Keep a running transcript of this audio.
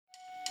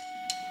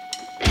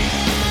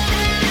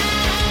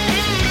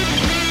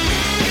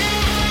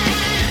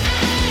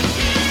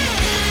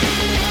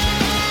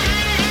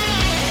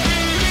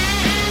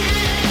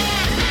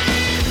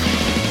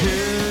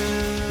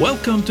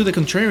Welcome to The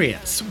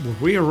Contrarians, where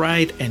we are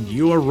right and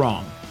you are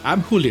wrong.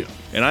 I'm Julio.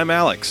 And I'm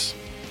Alex.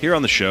 Here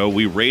on the show,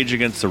 we rage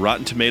against the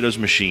Rotten Tomatoes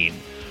machine.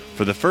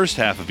 For the first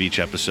half of each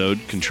episode,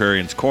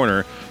 Contrarian's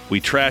Corner,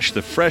 we trash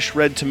the fresh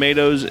red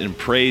tomatoes and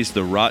praise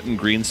the rotten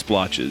green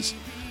splotches,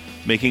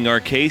 making our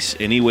case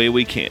any way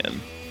we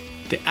can.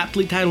 The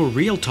aptly titled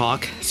Real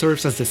Talk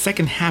serves as the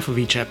second half of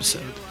each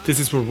episode. This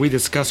is where we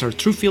discuss our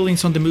true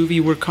feelings on the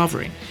movie we're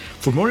covering.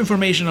 For more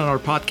information on our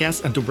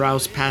podcast and to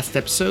browse past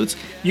episodes,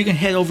 you can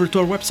head over to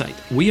our website,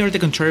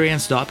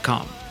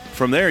 wearethecontrarians.com.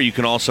 From there, you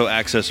can also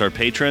access our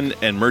Patreon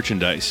and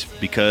merchandise,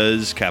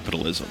 because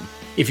capitalism.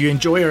 If you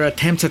enjoy our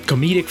attempts at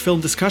comedic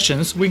film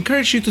discussions, we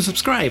encourage you to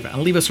subscribe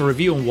and leave us a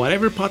review on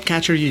whatever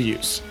podcatcher you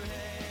use.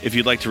 If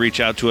you'd like to reach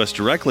out to us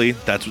directly,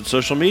 that's what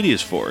social media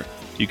is for.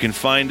 You can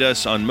find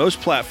us on most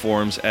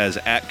platforms as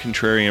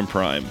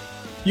 @ContrarianPrime.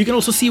 You can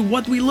also see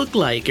what we look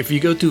like if you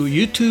go to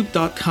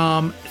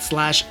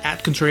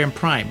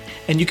youtube.com/@ContrarianPrime,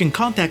 and you can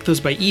contact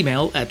us by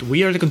email at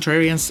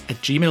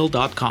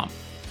wearethecontrarians@gmail.com.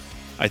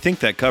 I think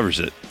that covers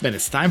it. Then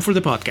it's time for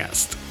the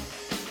podcast.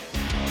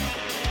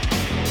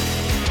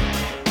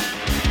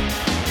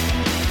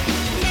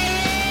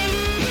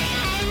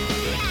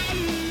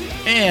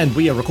 And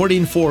we are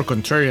recording for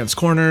Contrarian's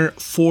Corner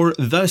for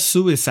The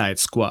Suicide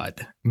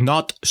Squad.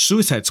 Not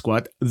Suicide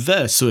Squad,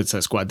 The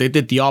Suicide Squad. They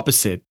did the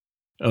opposite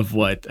of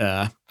what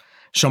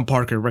Sean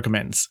Parker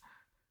recommends.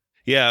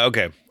 Yeah,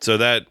 okay. So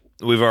that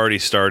we've already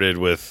started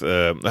with,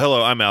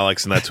 hello, I'm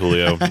Alex, and that's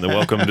Julio. And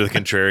welcome to the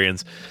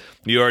Contrarians.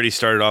 You already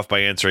started off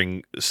by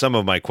answering some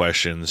of my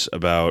questions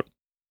about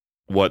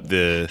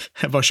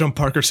about Sean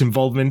Parker's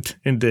involvement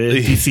in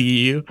the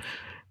DCEU.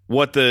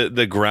 What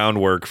the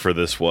groundwork for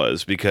this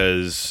was,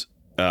 because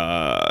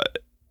I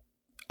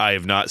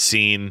have not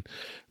seen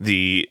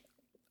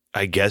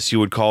I guess you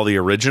would call the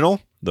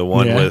original, the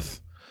one with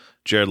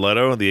Jared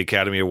Leto, the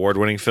Academy Award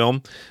winning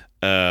film.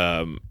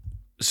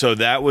 So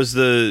that was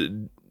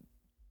the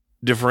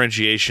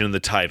differentiation in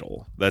the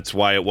title. That's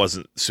why it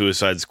wasn't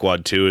Suicide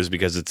Squad 2, is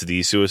because it's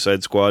the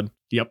Suicide Squad.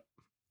 Yep.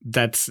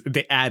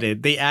 They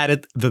added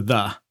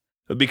the.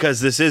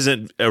 Because this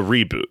isn't a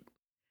reboot.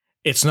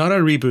 It's not a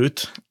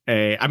reboot.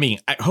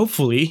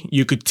 Hopefully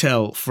you could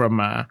tell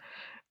from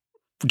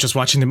just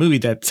watching the movie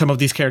that some of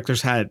these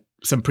characters had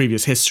some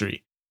previous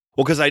history.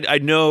 Well, because I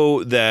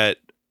know that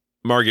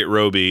Margot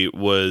Robbie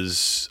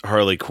was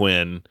Harley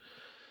Quinn,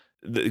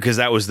 because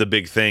that was the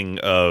big thing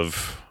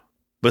of,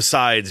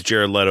 besides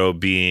Jared Leto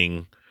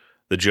being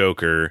the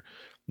Joker,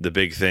 the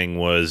big thing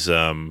was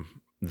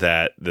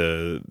that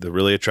the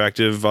really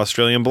attractive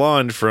Australian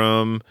blonde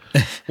from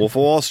Wolf of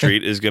Wall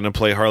Street is going to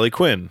play Harley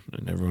Quinn.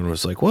 And everyone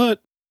was like,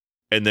 what?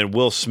 And then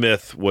Will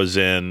Smith was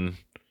in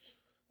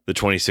the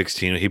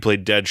 2016. He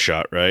played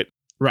Deadshot, right?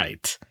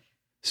 Right.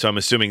 So I'm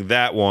assuming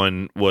that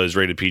one was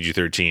rated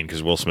PG-13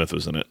 because Will Smith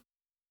was in it.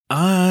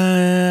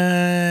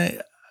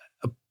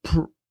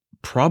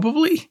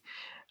 Probably.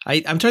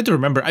 I'm trying to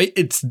remember.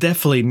 It's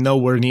definitely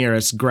nowhere near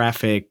as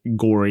graphic,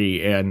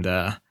 gory, and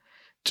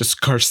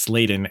just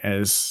curse-laden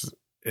as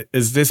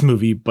this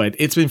movie, but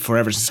it's been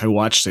forever since I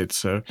watched it.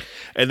 So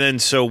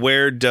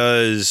where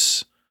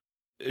does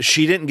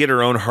she didn't get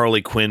her own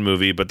Harley Quinn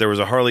movie, but there was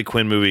a Harley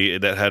Quinn movie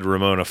that had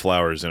Ramona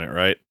Flowers in it,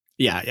 right?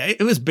 Yeah,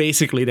 it was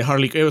basically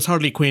it was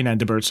Harley Quinn and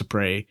the Birds of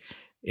Prey,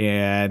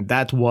 and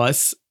that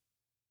was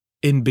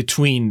in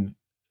between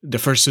the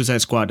first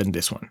Suicide Squad and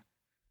this one.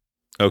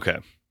 Okay.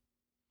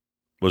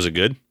 Was it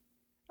good?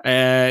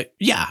 I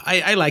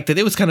liked it.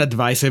 It was kind of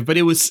divisive, but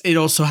it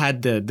also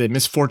had the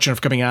misfortune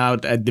of coming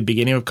out at the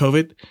beginning of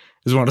COVID. It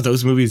was one of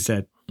those movies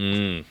that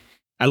a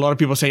lot of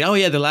people say, oh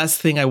yeah, the last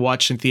thing I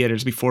watched in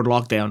theaters before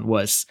lockdown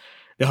was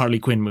the Harley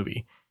Quinn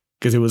movie,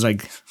 because it was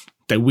like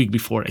the week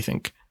before, I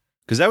think.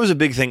 Because that was a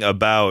big thing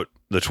about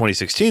the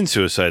 2016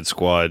 Suicide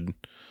Squad,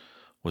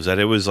 was that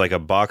it was like a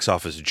box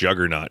office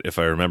juggernaut, if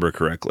I remember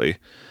correctly.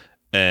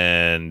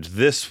 And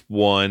this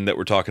one that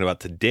we're talking about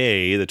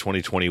today, the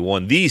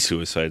 2021, the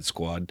Suicide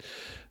Squad,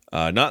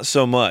 not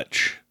so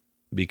much,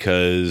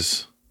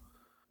 because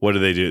what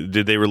did they do?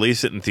 Did they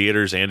release it in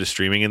theaters and to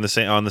streaming on the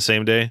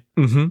same day?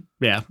 Mm-hmm.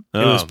 Yeah,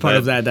 it was part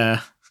of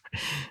that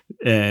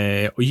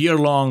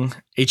year-long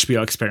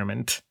HBO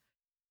experiment.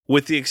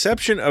 With the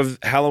exception of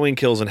Halloween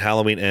Kills and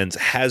Halloween Ends,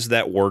 has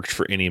that worked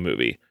for any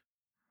movie?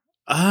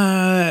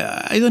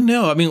 I don't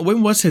know. I mean,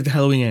 when was it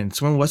Halloween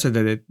Ends? When was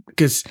it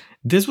because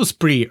this was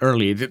pretty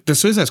early. The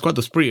Suicide Squad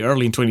was pretty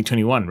early in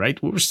 2021,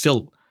 right? We were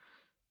still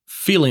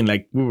feeling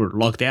like we were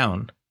locked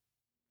down.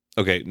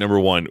 Okay, number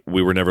one,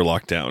 we were never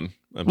locked down.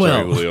 I'm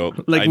sorry, Julio.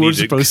 Like we were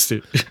supposed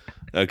to.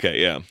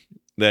 Okay, yeah.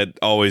 That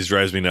always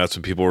drives me nuts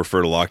when people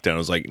refer to lockdown. I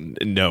was like,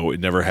 no, it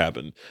never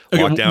happened.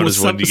 Okay, lockdown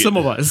is when some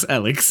of us,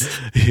 Alex.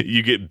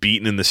 You get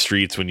beaten in the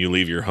streets when you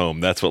leave your home.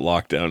 That's what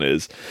lockdown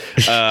is.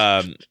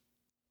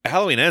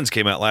 Halloween Ends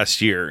came out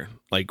last year.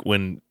 Like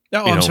when...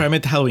 I'm sorry, I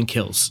meant Halloween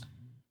Kills.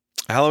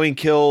 Halloween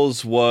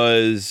Kills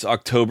was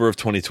October of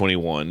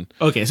 2021.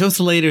 Okay, so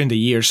it's later in the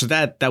year, so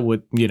that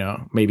would,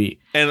 maybe...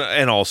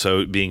 And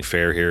also, being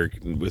fair here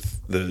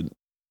with the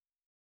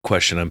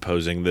question I'm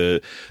posing.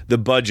 The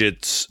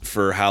budgets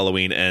for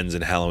Halloween Ends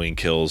and Halloween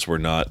Kills were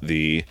not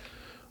the,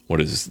 what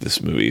is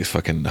this movie?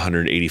 Fucking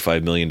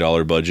 $185 million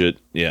budget.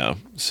 Yeah.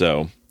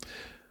 So,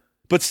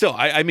 but still,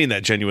 I mean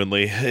that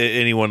genuinely.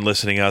 Anyone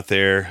listening out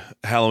there,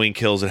 Halloween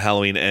Kills and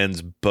Halloween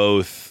Ends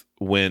both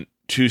went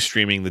to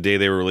streaming the day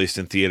they were released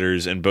in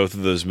theaters, and both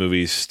of those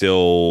movies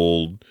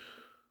still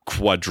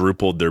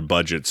quadrupled their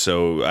budget.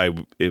 So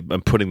I'm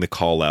putting the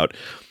call out.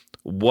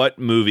 What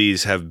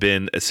movies have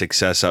been a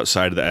success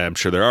outside of that? I'm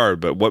sure there are,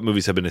 but what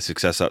movies have been a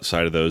success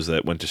outside of those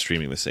that went to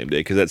streaming the same day?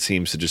 Because that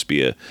seems to just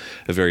be a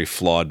very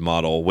flawed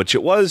model, which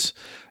it was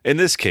in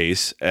this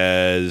case,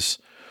 as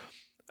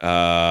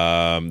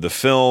the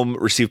film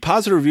received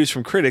positive reviews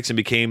from critics and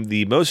became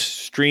the most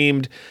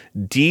streamed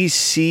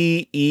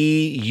DCEU.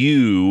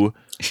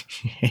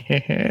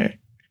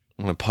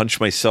 I'm going to punch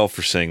myself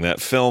for saying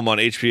that. Film on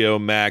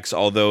HBO Max,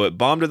 although it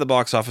bombed at the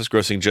box office,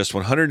 grossing just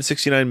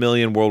 $169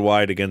 million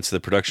worldwide against the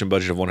production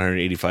budget of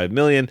 $185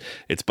 million.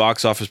 Its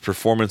box office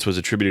performance was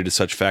attributed to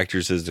such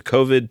factors as the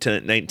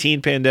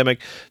COVID-19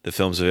 pandemic, the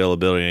film's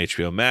availability on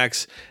HBO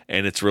Max,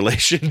 and its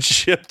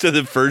relationship to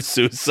the first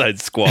Suicide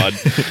Squad.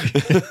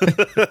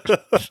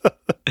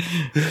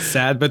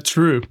 Sad but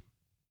true.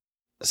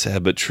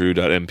 Sad but true.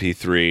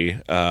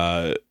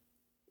 MP3.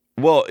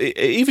 Well,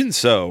 even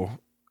so,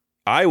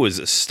 I was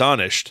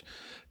astonished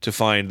to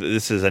find that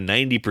this is a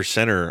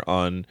 90%er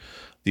on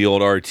the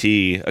old RT,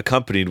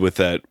 accompanied with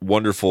that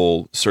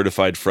wonderful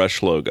certified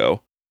fresh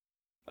logo.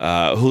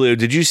 Julio,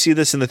 did you see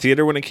this in the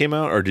theater when it came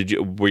out, or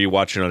were you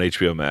watching it on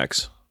HBO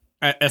Max?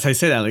 As I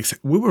said, Alex,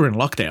 we were in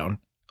lockdown.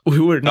 We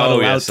were not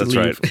allowed to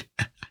leave.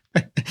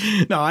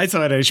 Right. No, I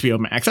saw it on HBO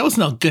Max. I was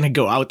not gonna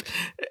go out.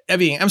 I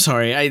mean, I'm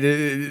sorry.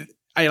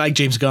 I like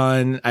James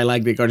Gunn. I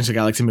like the Guardians of the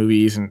Galaxy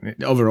movies, and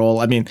overall,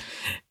 I mean,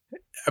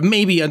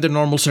 maybe under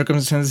normal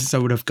circumstances I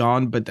would have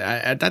gone, but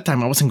at that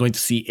time I wasn't going to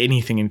see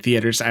anything in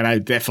theaters, and I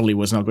definitely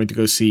was not going to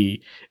go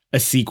see a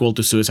sequel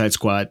to Suicide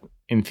Squad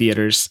in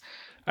theaters.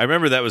 I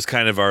remember that was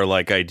kind of our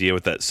idea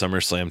with that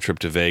SummerSlam trip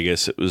to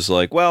Vegas. It was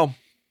like, well,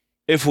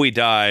 if we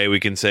die, we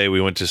can say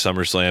we went to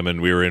SummerSlam and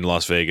we were in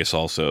Las Vegas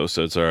also,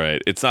 so it's all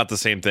right. It's not the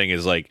same thing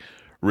as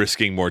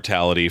risking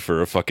mortality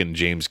for a fucking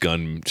James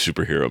Gunn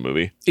superhero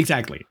movie.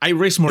 Exactly. I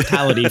risked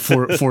mortality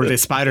for the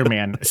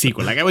Spider-Man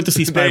sequel. I went to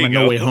see Spider-Man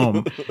No Way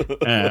Home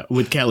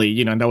with Kelly,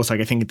 and that was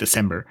I think in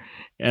December.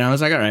 And I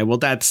was like, all right, well,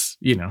 that's,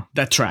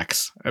 that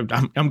tracks.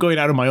 I'm going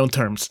out on my own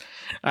terms.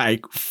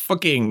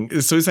 Fucking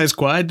Suicide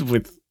Squad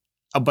with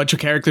a bunch of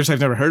characters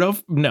I've never heard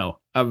of? No.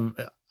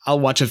 I'll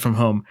watch it from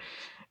home.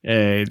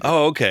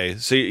 Okay.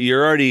 So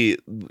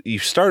you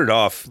started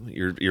off,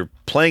 you're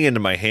playing into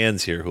my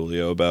hands here,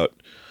 Julio, about...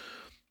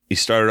 You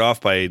started off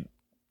by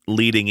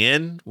leading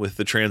in with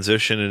the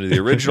transition into the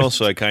original,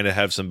 so I kind of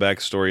have some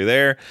backstory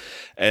there.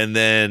 And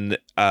then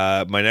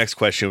my next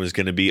question was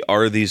going to be,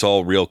 are these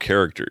all real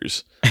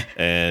characters?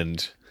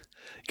 And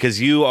because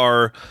you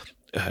are,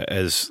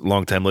 as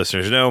longtime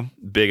listeners know,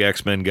 big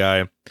X-Men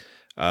guy,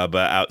 but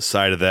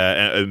outside of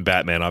that, and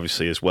Batman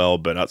obviously as well,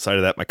 but outside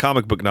of that, my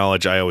comic book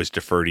knowledge, I always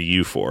defer to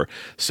you for.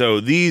 So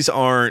this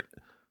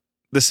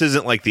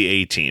isn't like the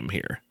A-team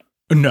here.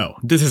 No,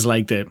 this is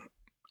like the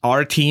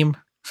R team.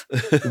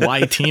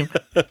 Y team.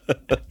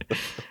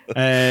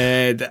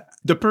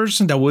 The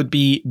person that would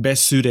be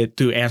best suited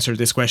to answer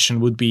this question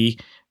would be,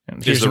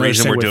 here's the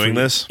reason we're doing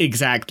this.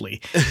 Exactly.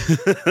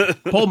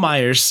 Paul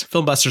Myers,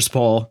 Filmbusters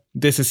Paul.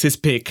 This is his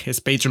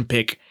patron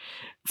pick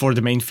for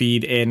the main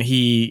feed, and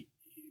he's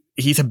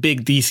a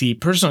big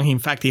DC person. In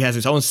fact, he has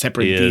his own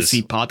separate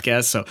DC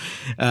podcast, so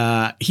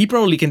he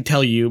probably can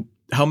tell you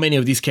how many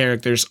of these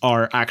characters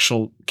are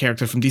actual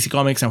characters from DC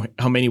Comics and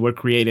how many were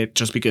created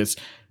just because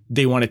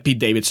they wanted Pete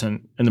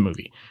Davidson in the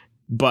movie.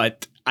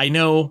 But I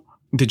know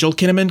the Joel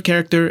Kinnaman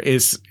character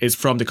is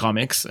from the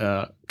comics,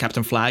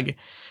 Captain Flag,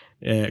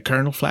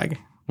 Colonel Flag,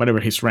 whatever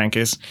his rank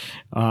is.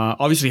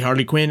 Obviously,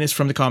 Harley Quinn is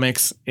from the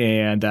comics,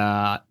 and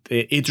the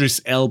Idris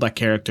Elba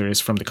character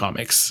is from the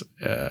comics.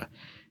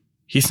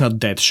 He's not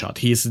Deadshot.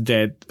 He's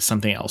dead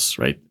something else,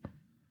 right?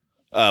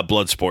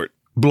 Bloodsport.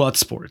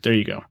 Bloodsport. There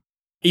you go.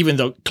 Even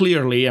though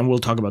clearly, and we'll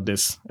talk about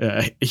this,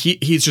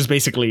 he's just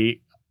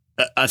basically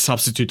a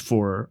substitute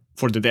for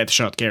the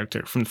Deadshot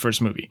character from the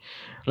first movie.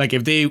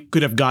 If they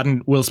could have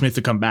gotten Will Smith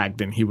to come back,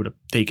 then he would have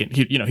taken,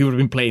 he would have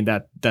been playing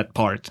that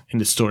part in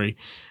the story.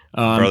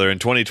 Brother, in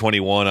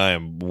 2021, I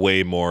am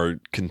way more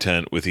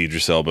content with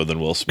Idris Elba than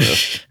Will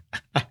Smith.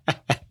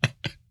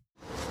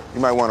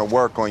 You might want to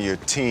work on your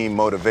team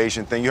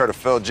motivation thing. You heard of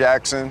Phil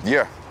Jackson?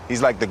 Yeah.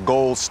 He's like the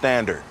gold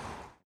standard.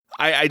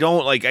 I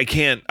don't I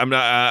can't, I'm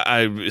not,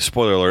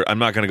 spoiler alert, I'm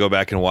not going to go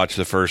back and watch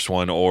the first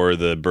one or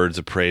the Birds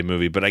of Prey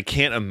movie, but I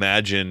can't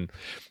imagine,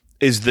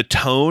 is the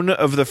tone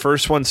of the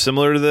first one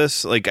similar to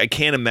this? I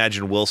can't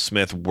imagine Will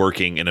Smith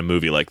working in a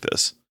movie like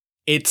this.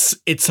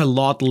 It's a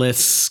lot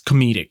less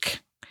comedic.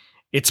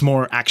 It's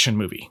more action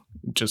movie.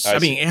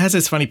 It has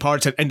its funny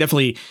parts, and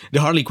definitely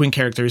the Harley Quinn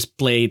character is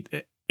played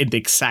at the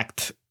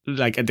exact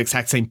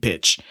same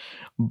pitch,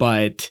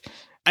 but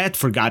I had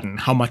forgotten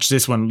how much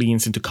this one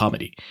leans into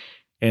comedy.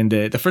 And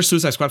the first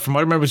Suicide Squad, from what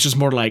I remember, was just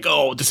more like,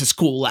 oh, this is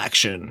cool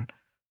action.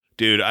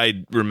 Dude,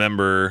 I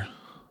remember,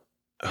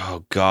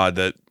 oh God,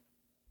 that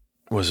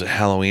was it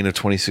Halloween of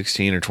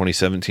 2016 or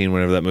 2017,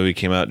 whenever that movie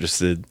came out. Just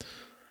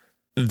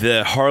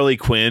the Harley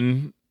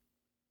Quinn,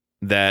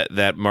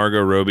 that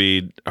Margot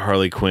Robbie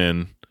Harley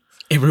Quinn.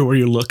 Everywhere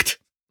you looked.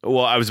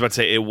 Well, I was about to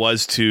say it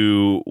was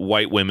to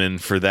white women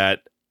for that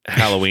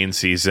Halloween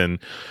season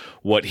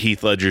what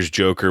Heath Ledger's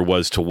Joker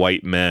was to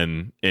white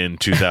men in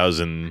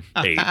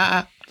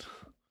 2008.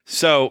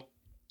 So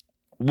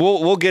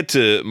we'll get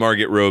to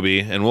Margot Robbie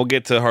and we'll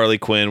get to Harley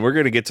Quinn. We're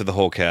going to get to the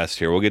whole cast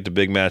here. We'll get to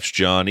Big Match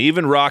John.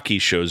 Even Rocky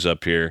shows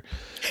up here.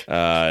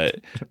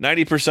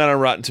 90% on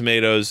Rotten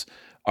Tomatoes.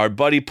 Our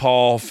buddy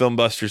Paul,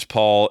 Filmbusters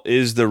Paul,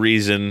 is the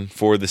reason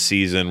for the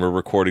season. We're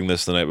recording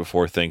this the night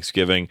before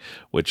Thanksgiving,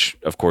 which,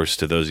 of course,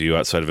 to those of you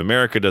outside of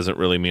America, doesn't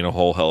really mean a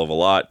whole hell of a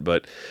lot.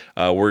 But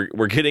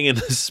we're getting in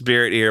the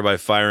spirit here by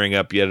firing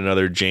up yet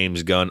another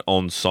James Gunn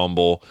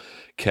ensemble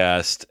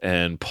cast.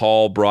 And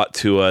Paul brought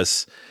to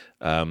us,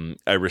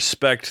 I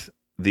respect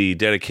the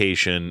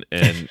dedication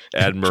and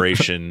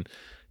admiration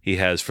he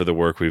has for the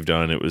work we've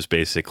done. It was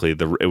basically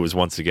it was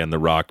once again The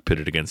Rock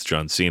pitted against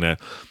John Cena.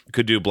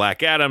 Could do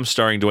Black Adam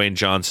starring Dwayne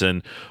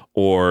Johnson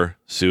or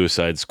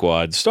Suicide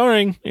Squad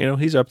starring,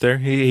 he's up there.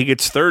 He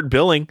gets third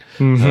billing.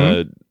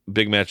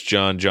 Big Match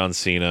John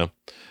Cena,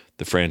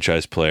 the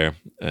franchise player,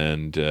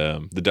 and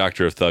the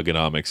doctor of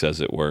thugonomics,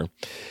 as it were.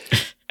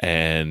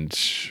 And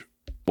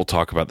we'll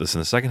talk about this in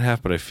the second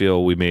half, but I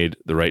feel we made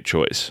the right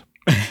choice.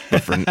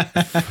 But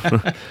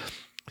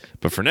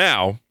for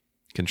now,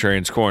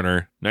 Contrarian's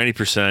Corner,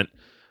 90%.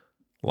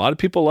 A lot of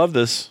people love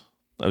this.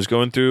 I was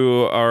going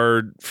through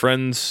our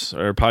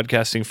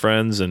podcasting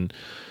friends, and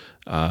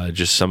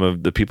just some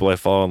of the people I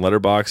follow on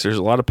Letterboxd. There's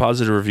a lot of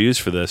positive reviews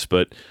for this,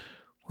 but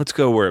let's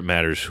go where it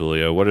matters,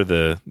 Julio. What are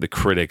the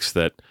critics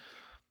that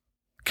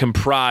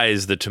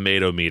comprise the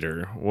tomato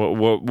meter?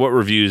 What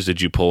reviews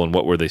did you pull, and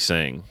what were they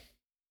saying?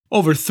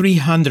 Over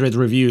 300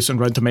 reviews on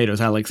Rotten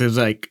Tomatoes, Alex. It was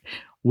like,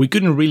 we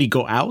couldn't really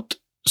go out,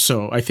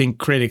 so I think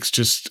critics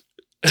just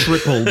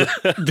tripled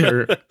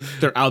their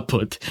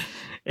output.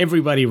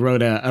 Everybody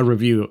wrote a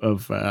review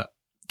of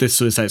the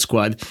Suicide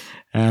Squad.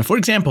 For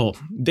example,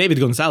 David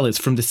Gonzalez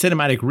from the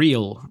Cinematic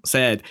Reel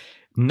said,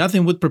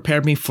 "Nothing would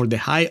prepare me for the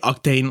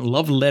high-octane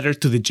love letter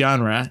to the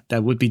genre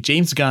that would be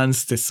James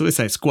Gunn's The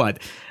Suicide Squad.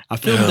 A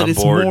film that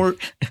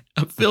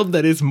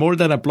is more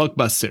than a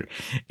blockbuster.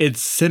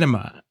 It's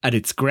cinema at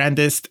its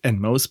grandest and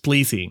most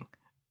pleasing.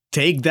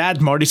 Take that,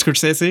 Marty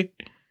Scorsese."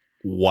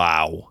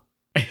 Wow.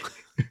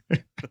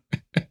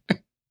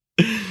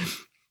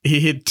 He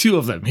hit two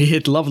of them. He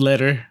hit love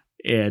letter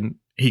and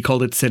he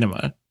called it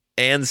cinema.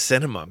 And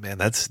cinema, man,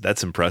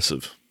 that's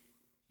impressive.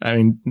 I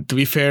mean, to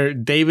be fair,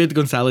 David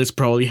Gonzalez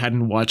probably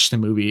hadn't watched the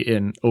movie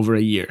in over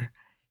a year.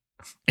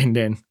 And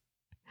then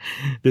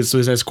the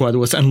Suicide Squad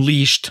was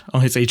unleashed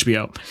on his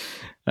HBO.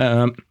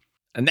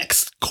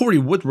 Next, Corey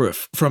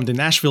Woodruff from the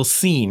Nashville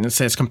Scene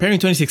says, "Comparing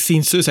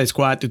 2016 Suicide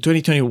Squad to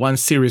 2021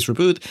 series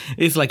reboot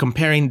is like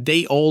comparing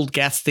day-old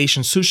gas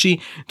station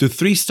sushi to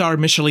 3-star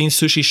Michelin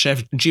sushi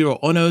chef Jiro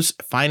Ono's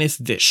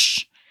finest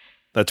dish."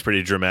 That's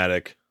pretty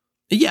dramatic.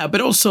 Yeah, but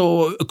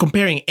also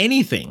comparing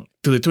anything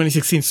to the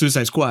 2016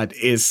 Suicide Squad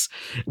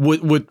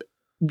would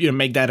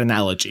make that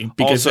analogy.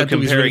 Because also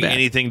comparing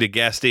anything to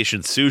gas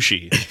station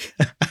sushi.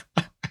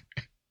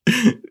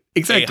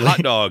 Exactly. A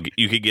hot dog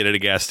you could get at a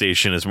gas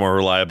station is more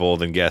reliable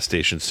than gas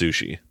station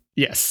sushi.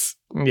 Yes.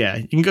 Yeah.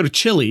 You can go to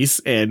Chili's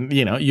and,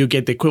 you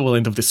get the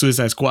equivalent of the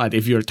Suicide Squad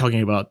if you're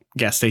talking about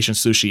gas station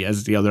sushi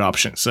as the other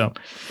option. So,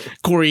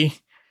 Corey,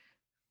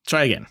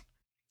 try again.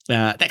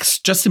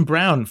 Next, Justin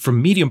Brown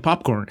from Medium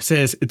Popcorn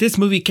says, "This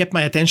movie kept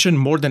my attention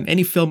more than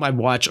any film I've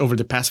watched over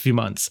the past few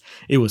months.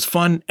 It was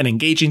fun and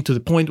engaging to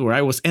the point where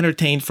I was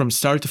entertained from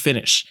start to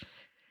finish."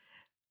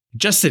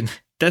 Justin,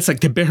 that's like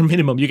the bare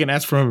minimum you can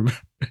ask from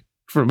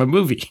a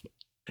movie.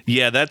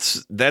 Yeah,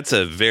 that's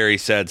a very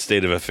sad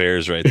state of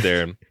affairs right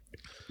there.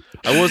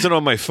 I wasn't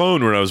on my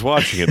phone when I was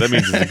watching it. That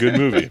means it's a good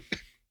movie.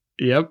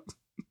 Yep.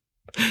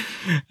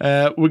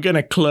 We're going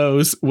to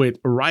close with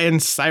Ryan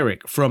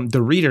Cyrick from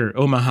The Reader,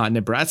 Omaha,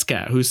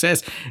 Nebraska, who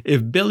says,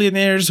 "If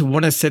billionaires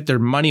want to set their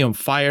money on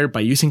fire by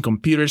using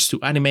computers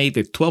to animate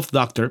the 12th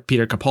Doctor,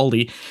 Peter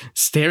Capaldi,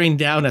 staring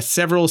down a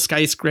several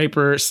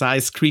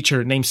skyscraper-sized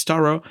creature named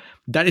Starro,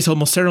 that is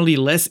almost certainly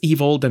less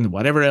evil than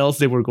whatever else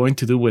they were going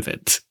to do with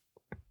it."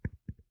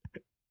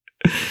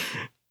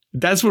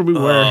 That's where we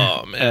were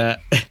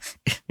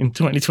in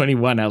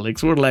 2021,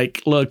 Alex. We're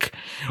like, look,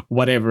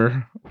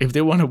 whatever. If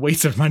they want to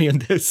waste their money on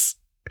this,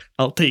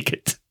 I'll take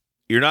it.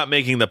 You're not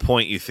making the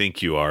point you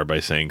think you are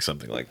by saying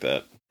something like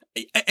that.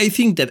 I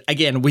think that,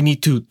 again, we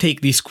need to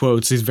take these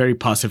quotes, these very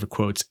positive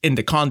quotes, in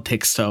the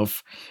context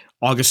of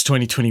August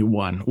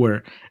 2021,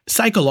 where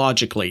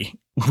psychologically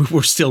we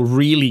were still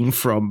reeling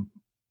from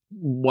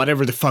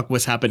whatever the fuck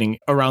was happening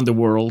around the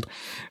world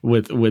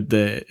with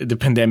the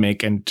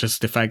pandemic, and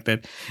just the fact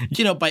that,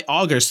 by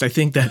August, I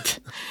think that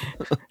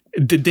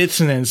the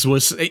dissonance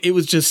was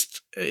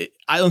just,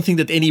 I don't think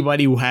that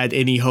anybody who had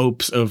any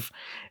hopes of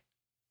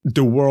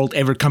the world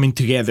ever coming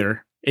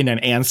together in an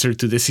answer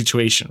to this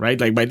situation, right?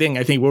 Like by then,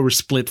 I think we were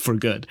split for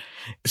good.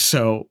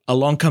 So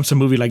along comes a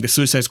movie like The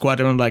Suicide Squad,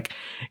 and I'm like,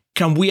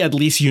 can we at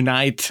least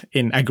unite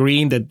in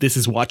agreeing that this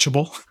is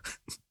watchable?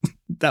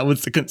 That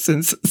was the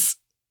consensus.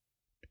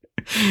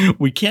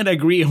 We can't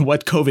agree on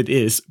what COVID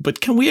is,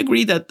 but can we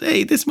agree that,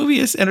 hey, this movie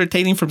is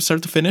entertaining from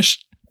start to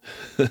finish?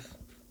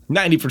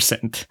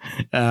 90%.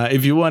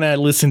 If you want to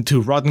listen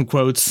to rotten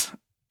quotes,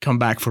 come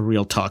back for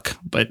real talk.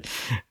 But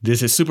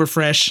this is super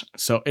fresh,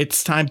 so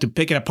it's time to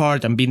pick it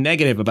apart and be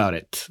negative about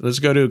it. Let's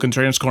go to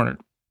Contrarian's Corner.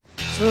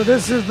 So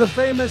this is the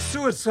famous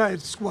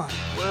Suicide Squad.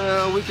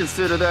 Well, we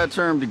consider that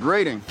term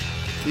degrading.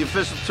 The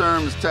official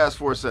term is Task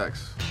Force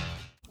X.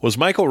 Was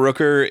Michael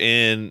Rooker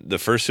in the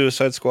first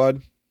Suicide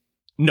Squad?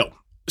 No.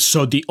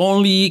 So the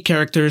only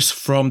characters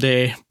from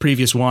the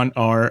previous one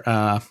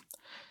are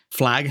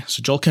Flag,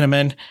 so Joel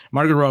Kinnaman,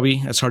 Margot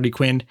Robbie as Harley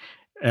Quinn,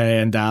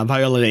 and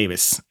Viola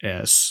Davis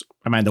as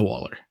Amanda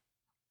Waller.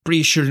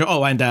 Pretty sure.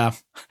 Oh, and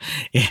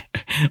yeah,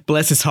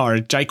 bless his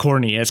heart, Jai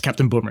Courtney as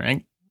Captain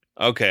Boomerang.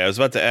 Okay, I was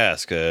about to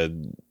ask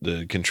the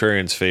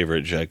Contrarian's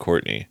favorite, Jai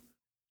Courtney.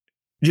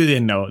 You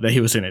didn't know that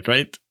he was in it,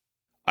 right?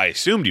 I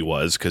assumed he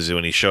was, because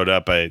when he showed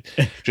up,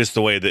 just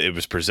the way that it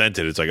was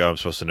presented, it's like, oh, I'm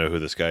supposed to know who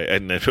this guy.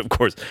 And of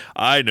course,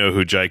 I know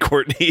who Jai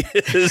Courtney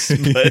is.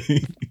 But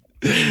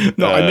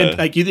no, I meant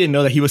like you didn't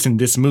know that he was in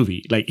this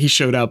movie. Like he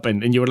showed up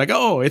and you were like,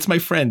 oh, it's my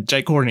friend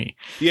Jai Courtney.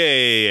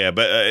 Yeah.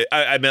 But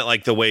I meant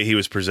like the way he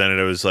was presented.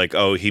 I was like,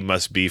 oh, he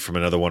must be from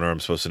another one, or I'm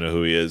supposed to know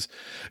who he is.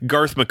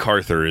 Garth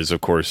MacArthur is,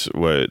 of course,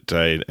 what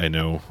I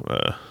know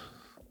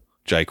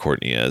Jai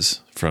Courtney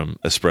as from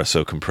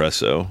Espresso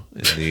Compresso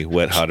in the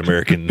Wet Hot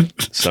American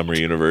Summer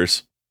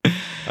universe.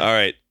 All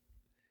right.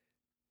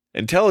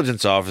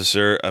 Intelligence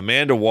Officer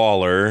Amanda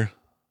Waller,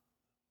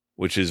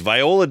 which is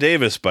Viola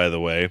Davis, by the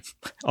way.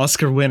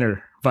 Oscar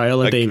winner,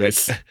 Viola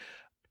Davis.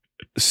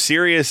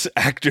 Serious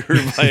actor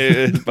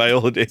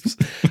Viola Davis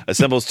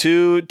assembles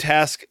 2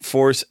 Task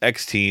Force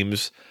X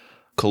teams,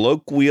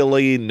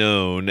 colloquially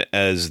known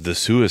as the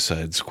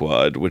Suicide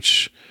Squad,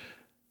 which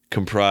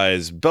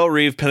comprise Belle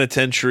Reve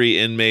Penitentiary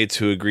inmates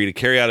who agree to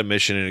carry out a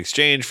mission in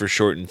exchange for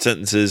shortened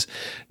sentences.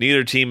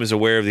 Neither team is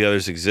aware of the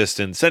other's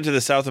existence. Sent to the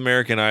South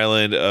American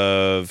island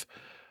of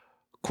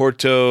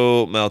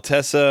Corto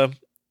Maltese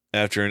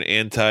after an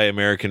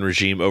anti-American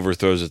regime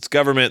overthrows its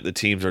government, the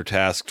teams are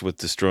tasked with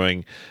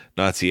destroying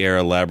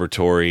Nazi-era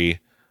laboratory.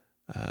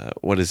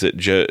 What is it?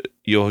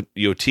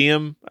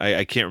 Yotium?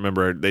 I can't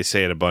remember. They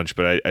say it a bunch,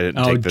 but I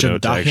didn't take the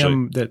note to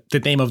actually. The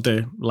name of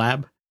the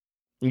lab?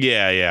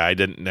 Yeah. I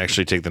didn't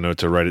actually take the note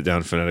to write it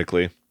down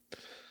phonetically.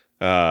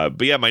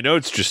 But yeah, my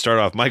notes just start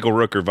off Michael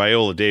Rooker,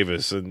 Viola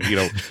Davis, and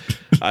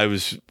I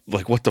was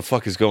like, what the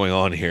fuck is going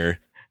on here?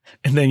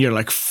 And then you're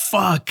like,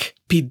 fuck,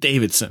 Pete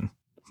Davidson.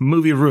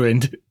 Movie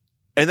ruined.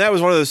 And that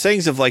was one of those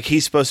things of like,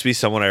 he's supposed to be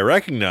someone I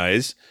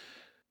recognize.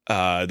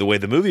 The way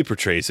the movie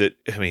portrays it,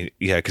 I mean,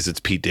 yeah, because it's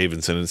Pete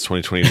Davidson and it's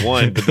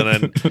 2021. But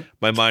then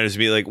my mind was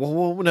be like,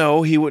 well,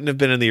 no, he wouldn't have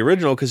been in the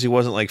original because he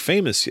wasn't like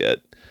famous yet.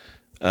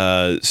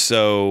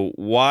 So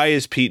why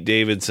is Pete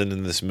Davidson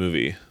in this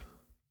movie?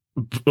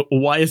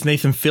 Why is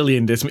Nathan Fillion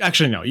in this movie?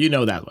 Actually, no, you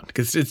know that one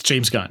because it's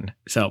James Gunn.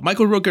 So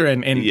Michael Rooker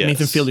and yes.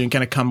 Nathan Fillion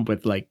kind of come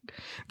with like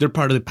they're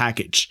part of the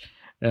package.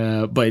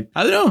 But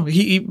I don't know.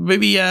 He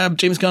maybe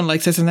James Gunn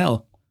likes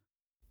SNL.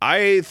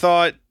 I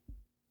thought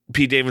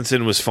Pete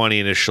Davidson was funny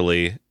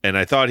initially, and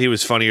I thought he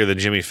was funnier than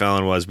Jimmy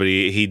Fallon was, but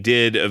he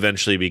did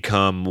eventually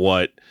become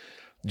what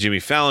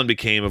Jimmy Fallon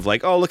became of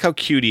like, oh, look how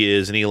cute he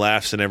is, and he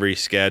laughs in every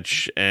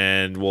sketch,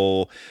 and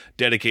we'll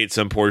dedicate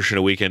some portion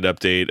of Weekend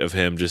Update of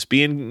him just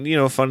being,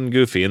 fun and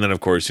goofy. And then, of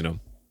course,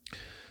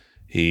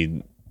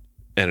 he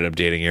ended up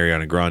dating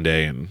Ariana Grande,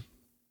 and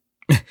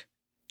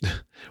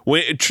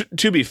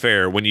to be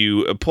fair, when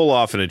you pull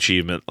off an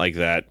achievement like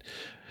that,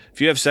 if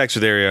you have sex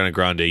with Ariana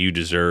Grande, you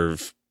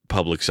deserve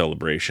public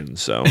celebration.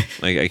 So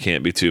I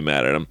can't be too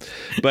mad at him.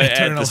 But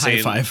at the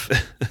same high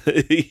five.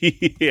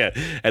 Yeah,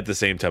 at the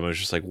same time, I was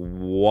just like,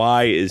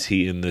 why is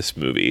he in this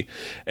movie?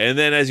 And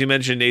then, as you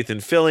mentioned, Nathan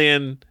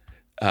Fillion,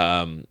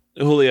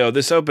 Julio,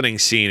 this opening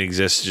scene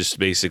exists just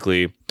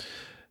basically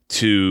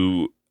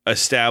to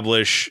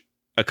establish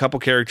a couple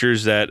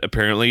characters that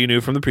apparently you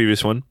knew from the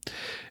previous one.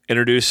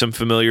 Introduce some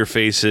familiar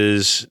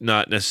faces,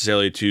 not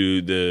necessarily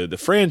to the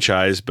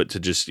franchise, but to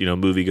just,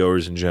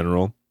 moviegoers in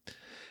general.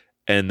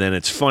 And then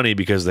it's funny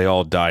because they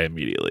all die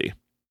immediately.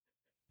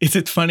 Is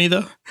it funny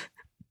though?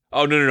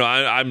 Oh, no.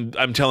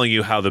 I'm telling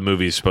you how the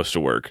movie is supposed to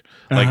work.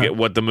 Like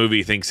what the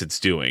movie thinks it's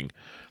doing.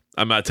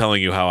 I'm not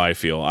telling you how I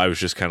feel. I was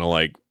just kind of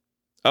like,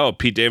 oh,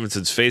 Pete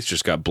Davidson's face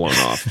just got blown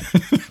off.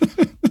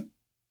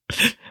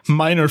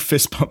 Minor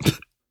fist pump.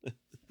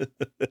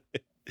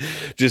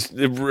 Just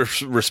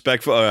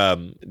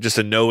respectful, just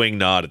a knowing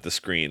nod at the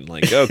screen.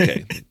 Like,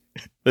 okay,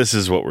 this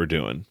is what we're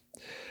doing.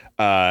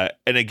 And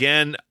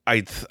again,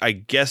 I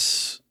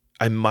guess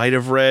I might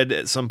have read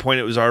at some point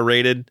it was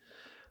R-rated,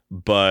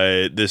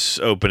 but this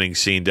opening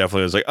scene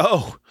definitely was like,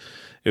 oh,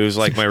 It was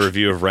like my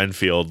review of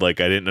Renfield. Like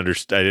I didn't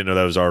know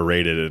that was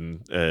R-rated,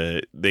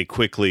 and they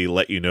quickly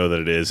let you know that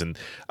it is. And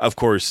of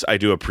course, I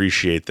do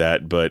appreciate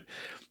that. But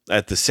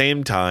at the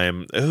same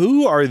time,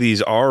 who are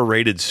these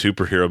R-rated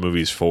superhero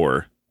movies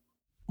for?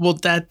 Well,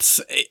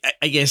 that's,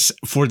 I guess,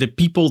 for the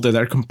people that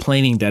are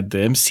complaining that the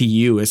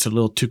MCU is a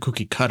little too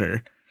cookie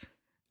cutter.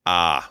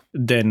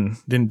 Then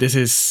this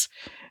is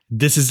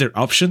their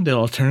option, the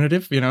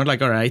alternative. You know,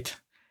 like, all right,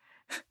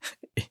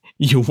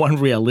 you want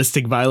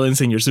realistic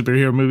violence in your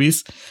superhero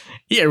movies?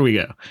 Here we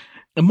go.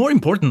 And more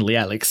importantly,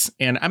 Alex,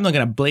 and I'm not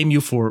going to blame you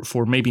for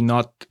maybe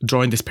not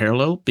drawing this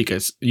parallel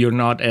because you're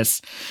not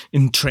as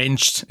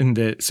entrenched in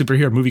the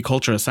superhero movie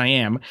culture as I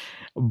am,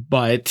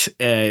 but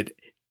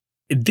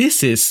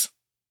this is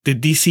the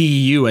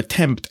DCEU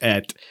attempt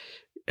at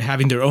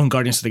having their own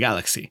Guardians of the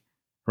Galaxy,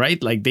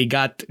 right? Like they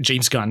got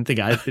James Gunn, the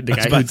guy. I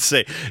was about to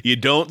say, you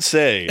don't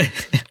say.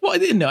 Well, I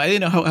didn't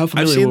know how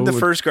familiar. I've seen the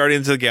first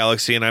Guardians of the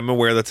Galaxy, and I'm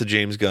aware that's a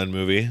James Gunn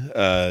movie.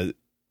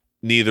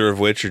 Neither of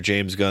which are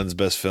James Gunn's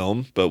best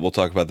film, but we'll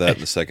talk about that in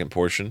the second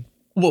portion.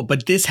 Well,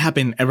 but this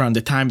happened around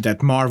the time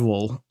that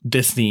Marvel,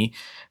 Disney,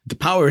 the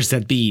powers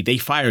that be, they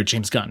fired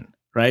James Gunn,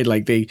 right?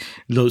 Like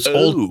those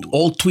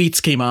old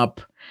tweets came up.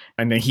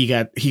 And then he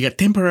got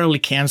temporarily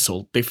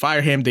canceled. They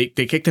fired him. They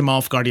kicked him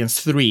off Guardians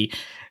 3.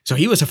 So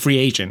he was a free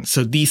agent.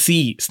 So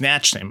DC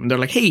snatched him. And they're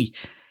like, hey,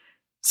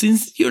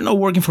 since you're not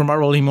working for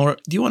Marvel anymore,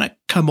 do you want to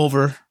come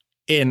over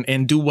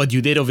and do what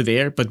you did over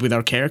there, but with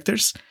our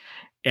characters?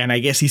 And I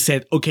guess he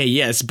said, okay,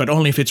 yes, but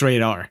only if it's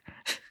rated R.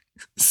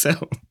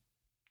 So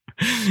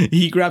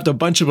he grabbed a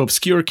bunch of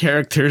obscure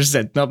characters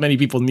that not many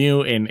people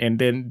knew and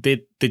then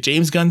did the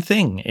James Gunn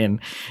thing. And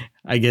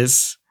I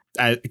guess...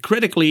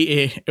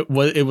 critically,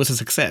 it was a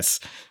success.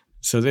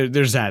 So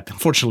there's that.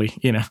 Unfortunately,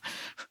 you know,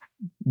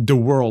 the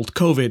world,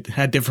 COVID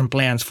had different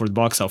plans for the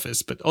box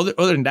office. But other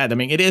than that, I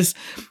mean, it is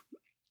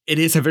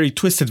a very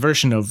twisted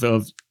version of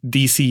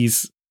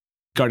DC's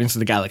Guardians of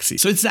the Galaxy.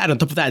 So it's that. On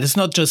top of that, it's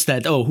not just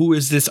that, oh, who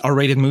is this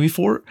R-rated movie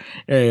for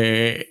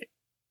the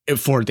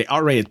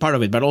R-rated part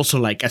of it, but also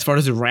like as far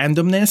as the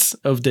randomness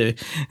of the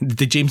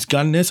James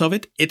Gunn-ness of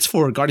it, it's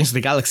for Guardians of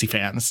the Galaxy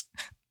fans.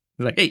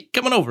 Like, hey,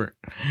 come on over.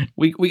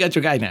 We got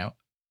your guy now.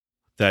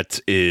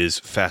 That is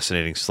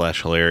fascinating /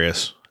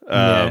 hilarious.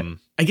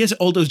 I guess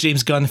all those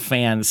James Gunn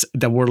fans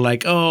that were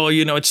like, oh,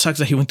 you know, it sucks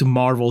that he went to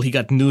Marvel. He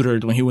got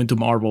neutered when he went to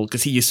Marvel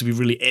because he used to be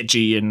really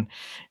edgy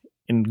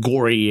and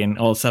gory and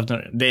all stuff.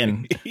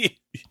 Then,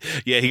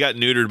 yeah, he got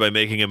neutered by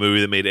making a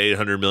movie that made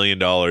 $800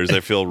 million. I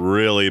feel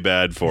really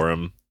bad for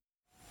him.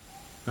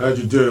 How'd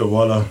you do it,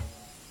 Waller?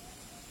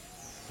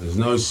 There's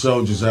no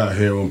soldiers out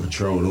here on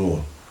patrol at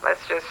all.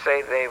 Let's just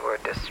say they were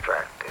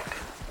distracted.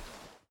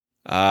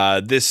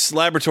 This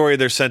laboratory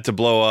they're sent to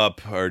blow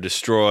up or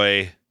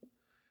destroy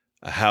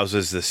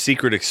houses the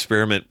secret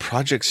experiment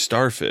Project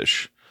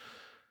Starfish.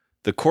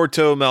 The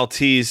Corto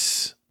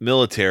Maltese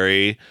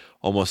military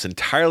almost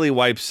entirely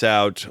wipes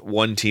out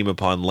one team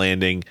upon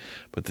landing,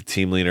 but the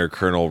team leader,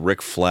 Colonel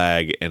Rick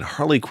Flag, and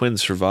Harley Quinn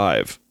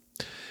survive.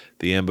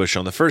 The ambush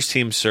on the first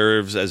team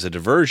serves as a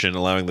diversion,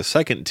 allowing the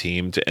second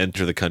team to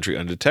enter the country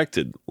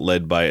undetected,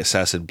 led by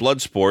assassin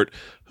Bloodsport,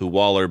 who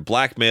Waller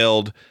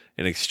blackmailed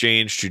in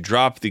exchange to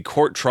drop the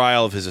court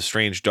trial of his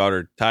estranged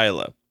daughter,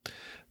 Tyla.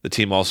 The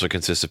team also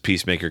consists of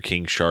Peacemaker,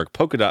 King Shark,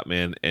 Polka Dot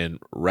Man, and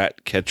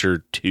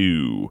Ratcatcher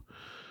 2.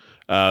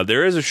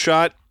 There is a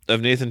shot of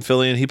Nathan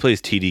Fillion. He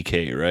plays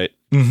TDK, right?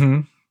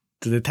 Mm-hmm.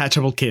 The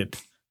detachable kid.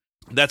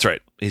 That's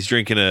right. He's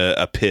drinking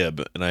a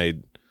Pib, and I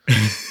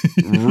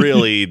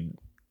really...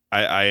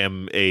 I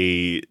am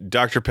a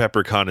Dr.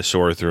 Pepper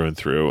connoisseur through and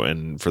through,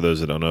 and for those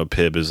that don't know,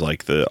 Pib is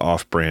like the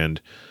off-brand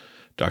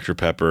Dr.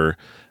 Pepper.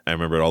 I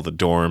remember at all the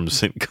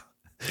dorms, and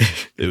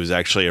it was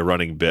actually a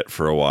running bit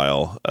for a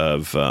while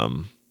of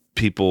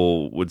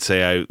people would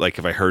say,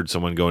 if I heard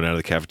someone going out of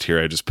the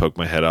cafeteria, I just poke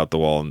my head out the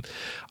wall, and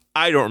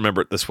I don't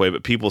remember it this way,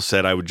 but people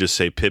said I would just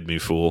say, "Pib me,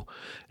 fool,"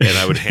 and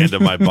I would hand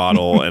them my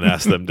bottle and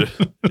ask them to.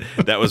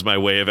 That was my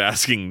way of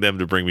asking them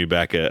to bring me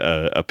back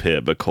a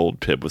Pib, a cold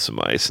Pib with some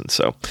ice, and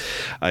so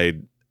I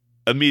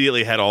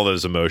immediately had all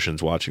those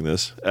emotions watching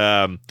this.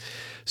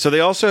 So they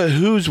also,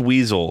 who's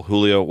Weasel,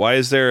 Julio? Why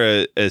is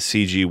there a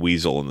CG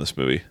Weasel in this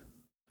movie?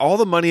 All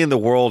the money in the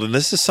world, and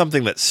this is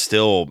something that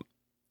still,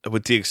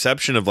 with the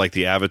exception of like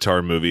the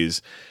Avatar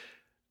movies,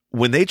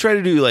 when they try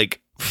to do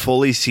like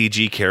fully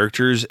CG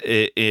characters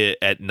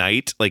at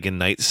night, like in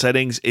night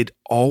settings, it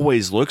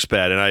always looks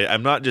bad. And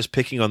I'm not just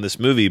picking on this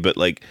movie, but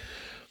like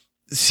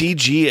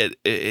CG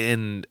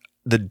in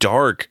the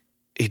dark,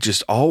 it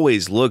just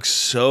always looks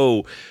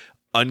so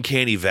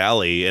uncanny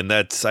valley. And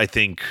that's, I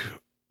think,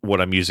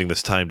 what I'm using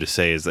this time to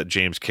say is that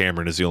James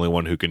Cameron is the only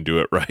one who can do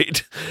it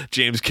right.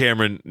 James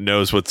Cameron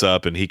knows what's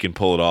up and he can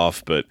pull it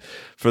off. But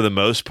for the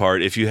most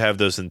part, if you have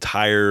those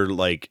entire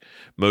like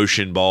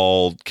motion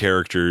ball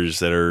characters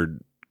that are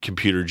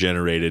computer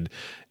generated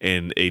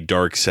in a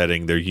dark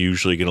setting, they're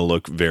usually going to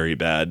look very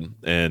bad.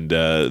 And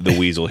the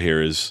Weasel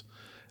here is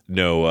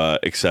no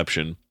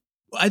exception.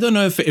 I don't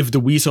know if the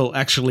Weasel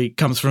actually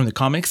comes from the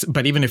comics,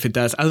 but even if it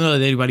does, I don't know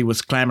that anybody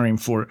was clamoring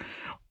for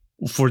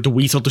for the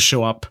Weasel to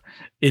show up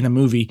in a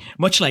movie.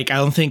 Much like, I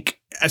don't think,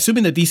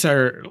 assuming that these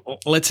are,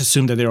 let's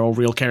assume that they're all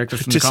real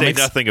characters from the comics. To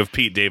say nothing of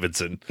Pete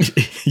Davidson.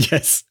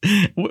 Yes.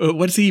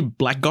 What's he?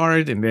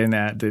 Blackguard, and then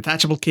the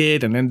detachable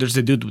kid, and then there's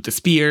the dude with the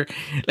spear.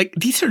 Like,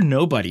 these are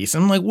nobodies.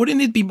 I'm like,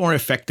 wouldn't it be more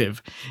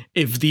effective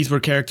if these were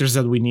characters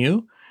that we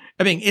knew?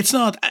 I mean, it's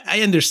not,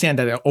 I understand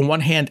that on one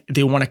hand,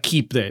 they want to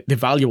keep the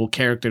valuable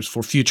characters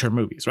for future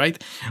movies,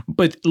 right?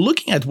 But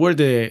looking at where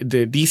the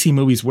DC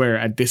movies were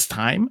at this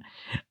time,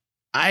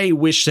 I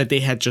wish that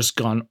they had just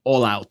gone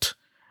all out.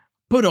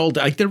 Put all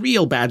the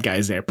real bad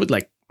guys there. Put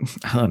I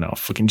don't know,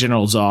 fucking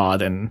General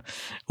Zod and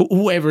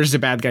whoever's the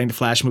bad guy in the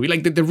Flash movie.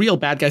 Like the real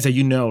bad guys that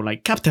you know,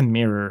 like Captain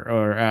Mirror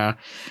or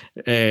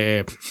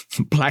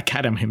Black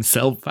Adam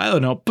himself. I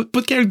don't know.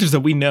 Put characters that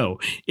we know.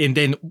 And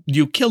then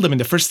you kill them in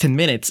the first 10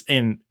 minutes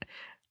and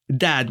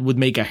that would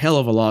make a hell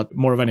of a lot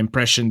more of an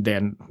impression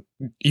than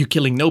you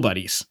killing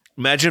nobodies.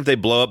 Imagine if they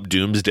blow up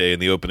Doomsday in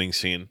the opening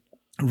scene.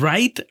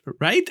 Right.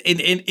 And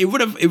it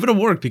would have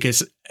worked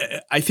because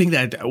I think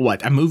that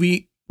a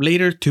movie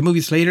later, 2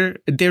 movies later,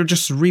 they're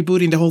just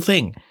rebooting the whole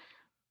thing.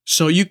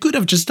 So you could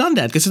have just done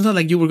that because it's not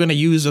like you were going to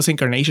use those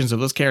incarnations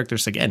of those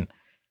characters again.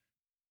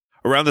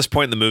 Around this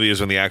point in the movie is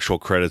when the actual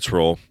credits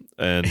roll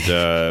and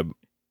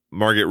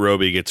Margaret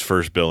Robbie gets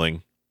first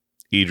billing.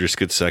 Idris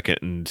gets second,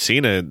 and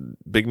Cena,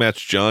 Big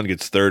Match John,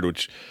 gets third,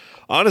 which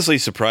honestly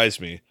surprised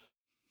me.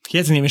 He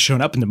hasn't even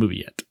shown up in the movie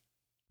yet.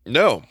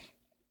 No,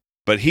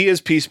 but he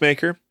is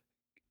Peacemaker.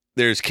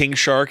 There's King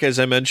Shark, as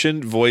I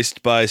mentioned,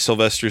 voiced by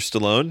Sylvester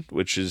Stallone,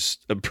 which is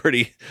a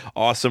pretty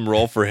awesome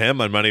role for him.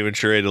 I'm not even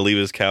sure he had to leave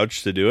his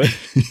couch to do it.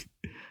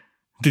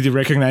 Did you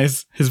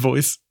recognize his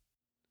voice?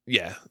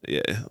 Yeah.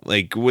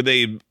 Like, would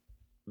they...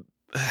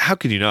 How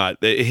could you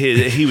not?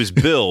 He was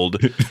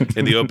billed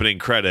in the opening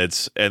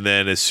credits, and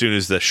then as soon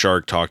as the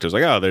shark talked, I was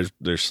like, "Oh,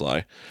 there's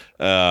Sly."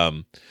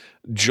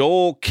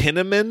 Joel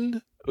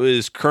Kinnaman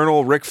is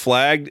Colonel Rick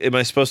Flag. Am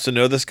I supposed to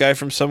know this guy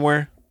from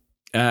somewhere?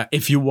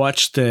 If you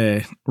watched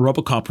the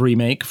RoboCop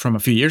remake from a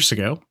few years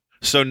ago,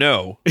 so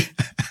no.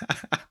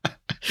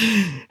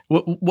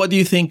 What do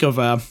you think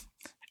of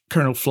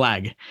Colonel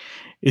Flag?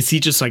 Is he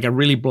just like a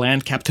really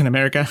bland Captain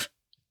America?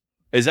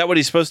 Is that what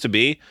he's supposed to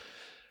be?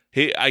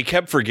 I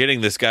kept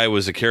forgetting this guy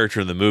was a character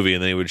in the movie,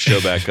 and then he would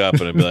show back up,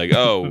 and I'd be like,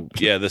 "Oh,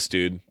 yeah, this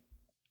dude."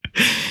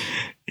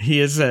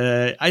 He is.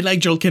 I like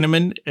Joel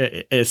Kinnaman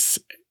as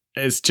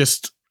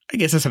just, I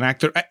guess, as an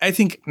actor. I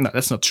think no,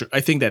 that's not true.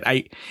 I think that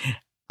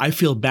I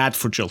feel bad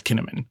for Joel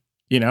Kinnaman.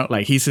 You know,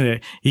 like he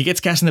gets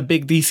cast in a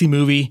big DC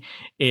movie,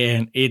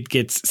 and it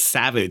gets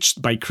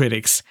savaged by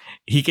critics.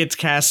 He gets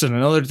cast in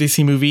another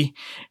DC movie,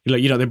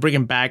 like, you know, they bring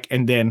him back,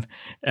 and then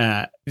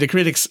the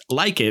critics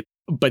like it.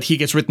 But he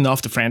gets written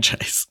off the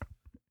franchise.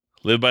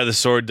 Live by the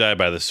sword, die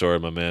by the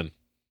sword, my man.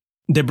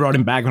 They brought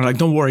him back and were like,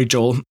 don't worry,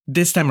 Joel.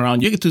 This time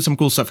around, you get to do some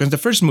cool stuff. Because the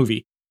first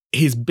movie,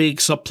 his big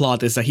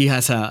subplot is that he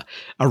has a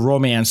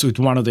romance with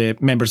one of the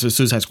members of the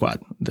Suicide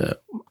Squad.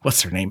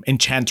 What's her name?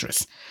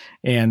 Enchantress.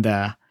 And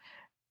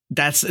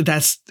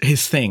that's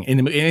his thing.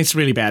 And it's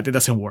really bad. It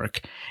doesn't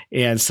work.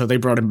 And so they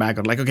brought him back.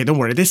 I'm like, okay, don't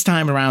worry. This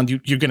time around,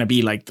 you're going to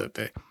be like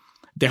the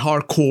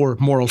hardcore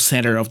moral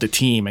center of the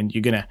team. And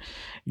you're going to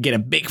get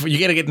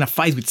in a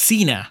fight with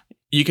Cena.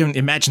 You can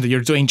imagine that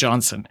you're Dwayne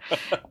Johnson.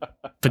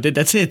 But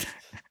that's it.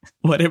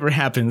 Whatever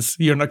happens,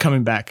 you're not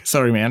coming back.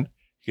 Sorry, man.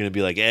 You're going to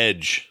be like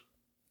Edge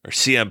or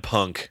CM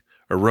Punk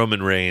or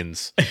Roman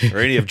Reigns or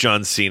any of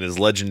John Cena's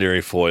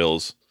legendary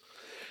foils.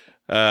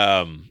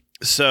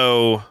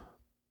 So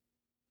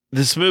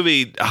this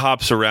movie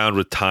hops around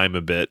with time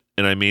a bit.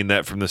 And I mean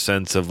that from the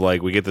sense of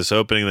like, we get this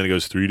opening, and then it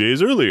goes 3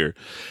 days earlier.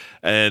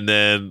 And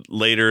then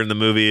later in the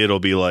movie, it'll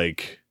be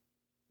like,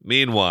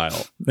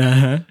 meanwhile.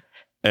 And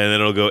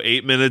then it'll go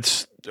 8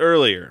 minutes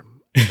earlier.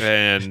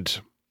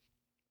 And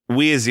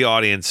we as the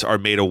audience are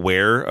made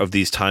aware of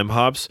these time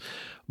hops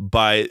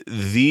by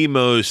the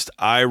most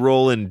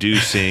eye-roll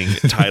inducing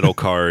title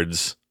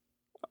cards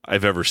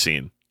I've ever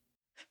seen.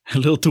 A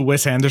little too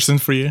Wes Anderson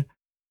for you?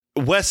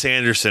 Wes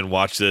Anderson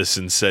watched this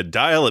and said,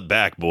 dial it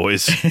back,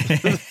 boys.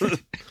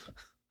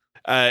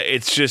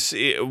 It's just,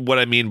 what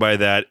I mean by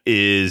that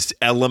is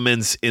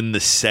elements in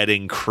the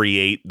setting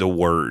create the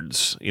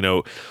words. You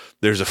know,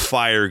 there's a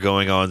fire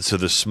going on, so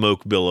the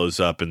smoke billows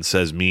up and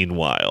says,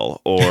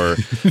 meanwhile. Or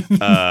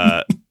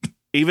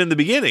even the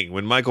beginning,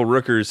 when Michael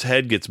Rooker's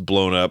head gets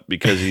blown up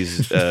because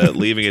he's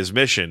leaving his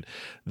mission,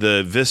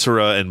 the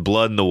viscera and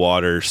blood in the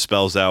water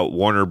spells out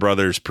Warner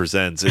Brothers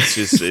presents.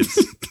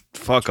 It's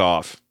fuck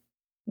off.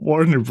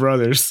 Warner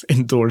Brothers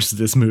endorsed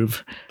this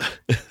move.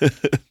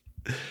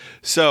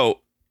 So,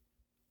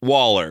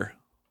 Waller,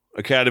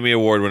 Academy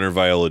Award winner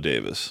Viola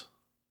Davis.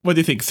 What do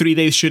you think? 3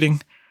 days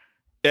shooting?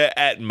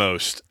 At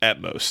most.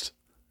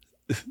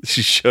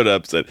 She showed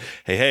up and said,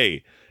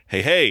 hey,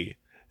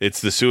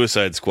 it's the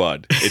Suicide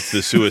Squad. It's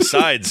the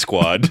Suicide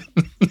Squad.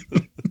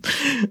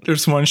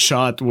 There's one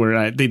shot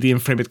where they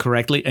didn't frame it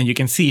correctly, and you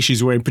can see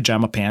she's wearing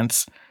pajama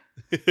pants.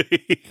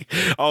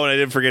 Oh, and I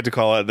didn't forget to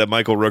call out that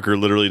Michael Rooker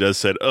literally does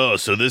said, oh,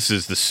 so this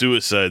is the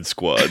Suicide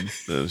Squad.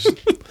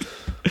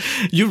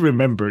 You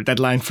remember that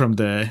line from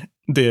the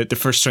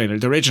first trailer,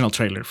 the original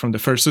trailer from the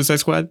first Suicide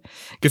Squad?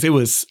 Because it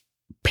was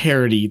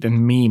parodied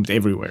and memed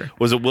everywhere.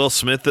 Was it Will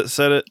Smith that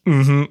said it?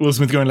 Mm-hmm. Will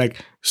Smith going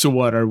like, so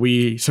what, are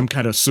we some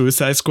kind of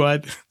Suicide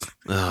Squad?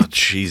 Oh,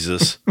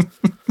 Jesus.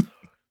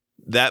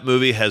 That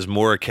movie has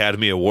more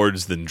Academy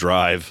Awards than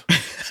Drive.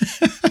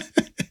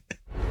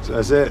 So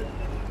that's it.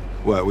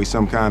 What, we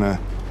some kind of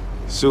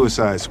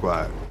Suicide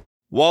Squad?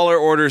 Waller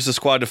orders the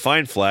squad to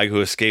find Flag,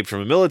 who escaped from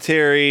the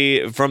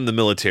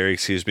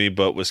military,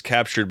 but was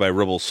captured by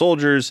rebel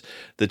soldiers.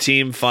 The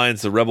team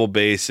finds the rebel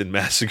base and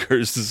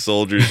massacres the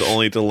soldiers,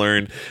 only to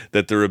learn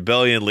that the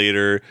rebellion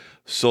leader,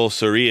 Sol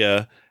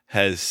Soria,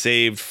 has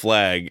saved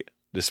Flag.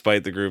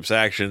 Despite the group's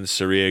actions,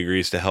 Soria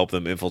agrees to help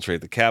them infiltrate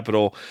the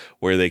capital,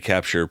 where they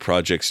capture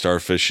Project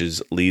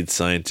Starfish's lead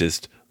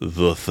scientist,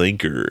 the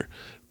Thinker,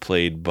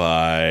 played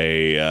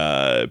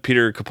by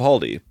Peter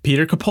Capaldi.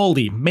 Peter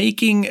Capaldi,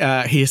 making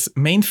his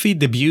main feed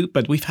debut,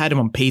 but we've had him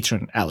on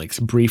Patreon, Alex,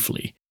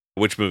 briefly.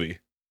 Which movie?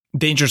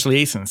 Dangerous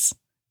Liaisons.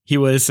 He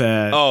was...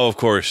 oh, of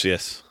course,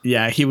 yes.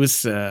 Yeah, he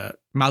was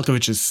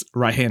Malkovich's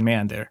right-hand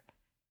man there.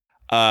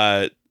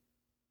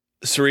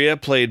 Soria,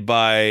 played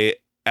by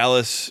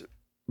Alice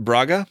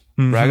Braga,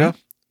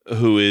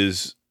 who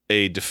is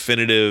a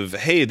definitive,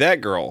 hey,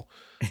 that girl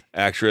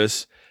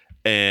actress,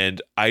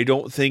 and I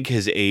don't think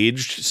has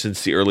aged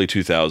since the early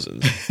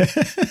 2000s.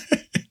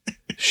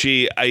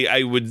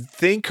 I would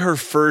think her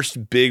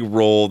first big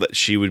role that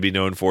she would be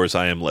known for is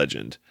I Am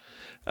Legend.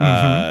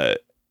 But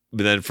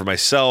then for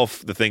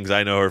myself, the things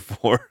I know her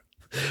for,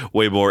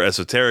 way more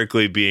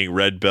esoterically, being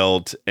Red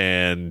Belt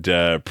and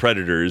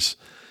Predators.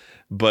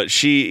 But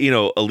she,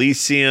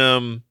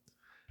 Elysium,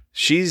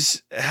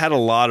 she's had a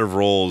lot of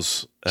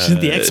roles. She's in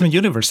the X-Men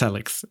universe,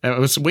 Alex. I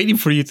was waiting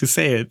for you to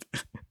say it.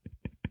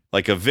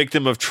 Like A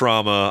Victim of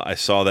Trauma. I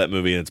saw that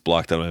movie and it's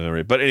blocked out of my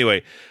memory. But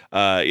anyway,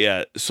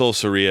 Sol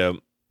Soria,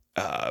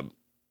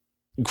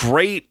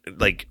 great,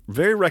 like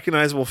very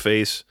recognizable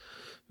face,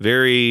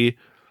 very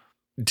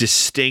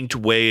distinct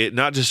way,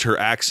 not just her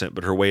accent,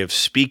 but her way of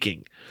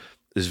speaking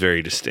is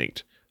very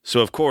distinct.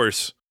 So of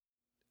course,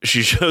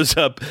 she shows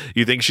up,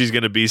 you think she's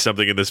going to be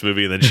something in this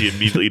movie, and then she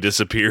immediately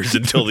disappears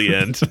until the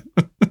end.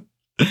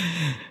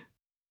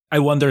 I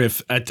wonder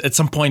if at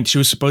some point she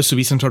was supposed to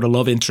be some sort of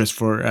love interest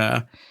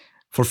for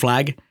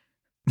Flag.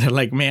 They're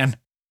like, man,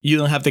 you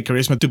don't have the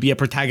charisma to be a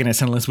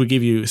protagonist unless we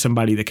give you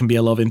somebody that can be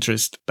a love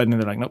interest. But then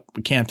they're like, nope,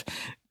 we can't,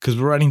 because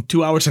we're running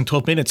 2 hours and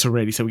 12 minutes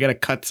already, so we got to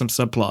cut some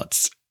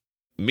subplots.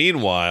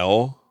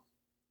 Meanwhile,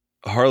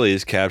 Harley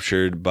is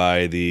captured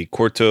by the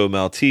Corto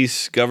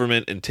Maltese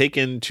government and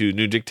taken to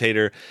new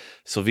dictator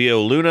Silvio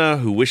Luna,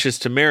 who wishes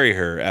to marry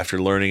her after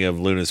learning of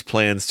Luna's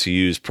plans to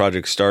use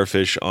Project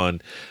Starfish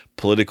on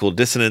political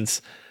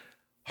dissidents.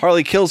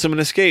 Harley kills him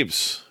and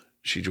escapes.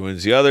 She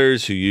joins the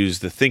others, who use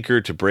the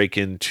Thinker to break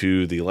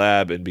into the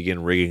lab and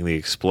begin rigging the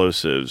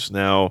explosives.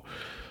 Now,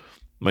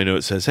 my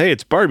note says, hey,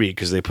 it's Barbie,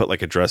 because they put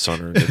like a dress on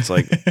her. And it's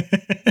like...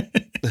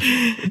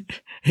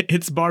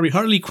 It's Barbie.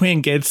 Harley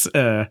Quinn gets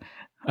a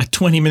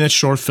 20-minute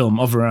short film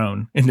of her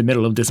own in the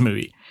middle of this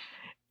movie.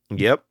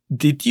 Yep.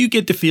 Did you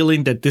get the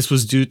feeling that this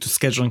was due to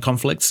scheduling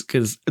conflicts?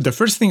 Because the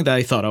first thing that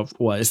I thought of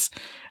was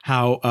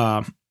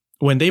how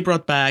when they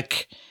brought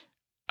back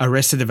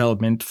Arrested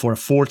Development for a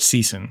 4th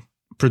season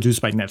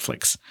produced by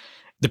Netflix,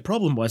 the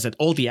problem was that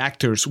all the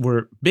actors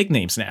were big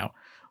names now.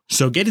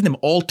 So getting them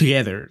all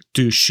together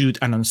to shoot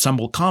an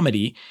ensemble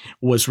comedy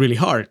was really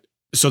hard.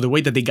 So the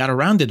way that they got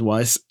around it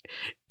was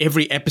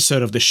every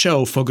episode of the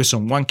show focused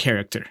on one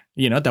character.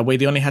 That way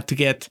they only had to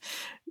get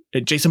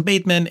Jason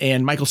Bateman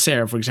and Michael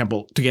Cera, for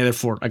example, together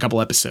for a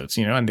couple episodes,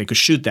 and they could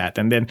shoot that.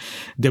 And then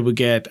they would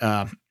get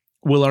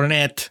Will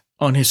Arnett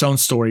on his own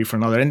story for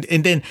another. And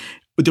then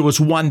there was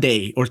 1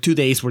 day or 2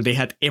 days where they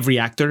had every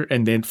actor.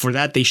 And then for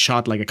that, they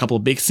shot like a couple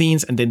of big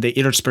scenes and then they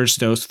interspersed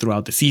those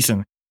throughout the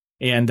season.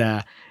 And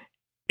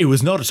it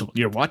was noticeable.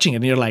 You're watching it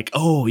and you're like,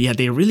 oh, yeah,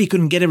 they really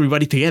couldn't get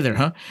everybody together,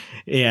 huh?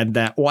 And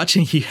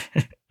watching here,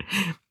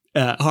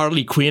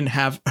 Harley Quinn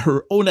have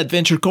her own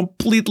adventure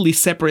completely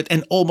separate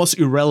and almost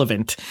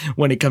irrelevant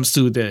when it comes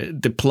to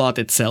the plot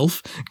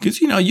itself. Because,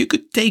 you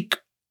could take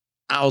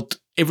out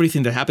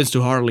everything that happens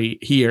to Harley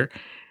here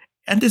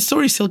and the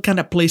story still kind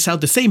of plays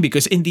out the same,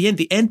 because in the end,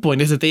 the end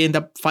point is that they end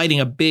up fighting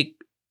a big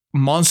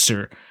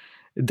monster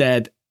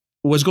that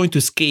was going to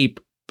escape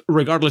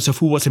regardless of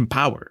who was in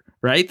power,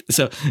 right?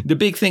 So the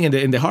big thing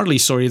in the Harley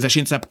story is that she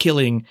ends up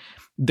killing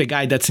the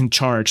guy that's in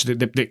charge,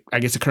 I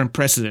guess the current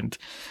president.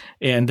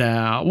 And,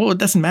 it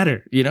doesn't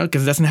matter,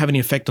 because it doesn't have any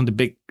effect on the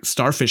big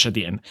starfish at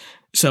the end.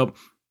 So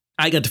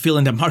I got the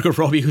feeling that Margot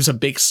Robbie, who's a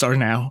big star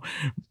now,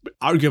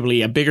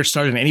 arguably a bigger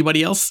star than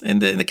anybody else in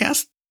the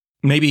cast,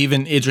 maybe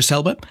even Idris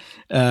Elba.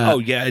 Oh,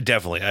 yeah,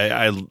 definitely.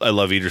 I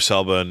love Idris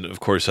Elba, and of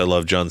course I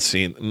love John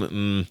Cena.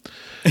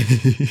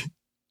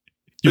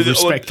 You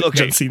respect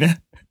John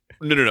Cena?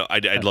 No. I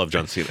love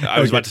John Cena.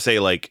 I was about to say,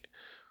 like,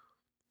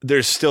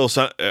 there's still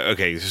some...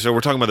 Okay, so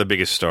we're talking about the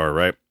biggest star,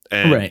 right?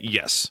 And right.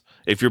 Yes,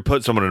 if you're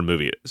put someone in a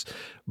movie, it is.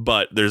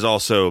 But there's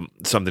also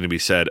something to be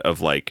said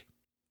of, like,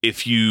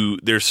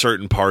 there's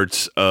certain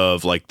parts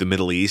of like the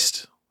Middle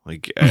East,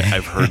 like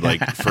I've heard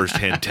like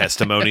firsthand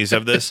testimonies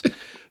of this,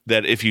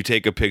 that if you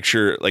take a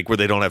picture, like where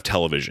they don't have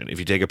television, if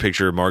you take a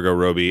picture of Margot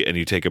Robbie and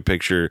you take a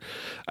picture,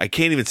 I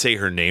can't even say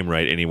her name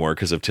right anymore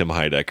because of Tim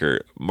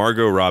Heidecker,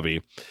 Margot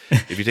Robbie.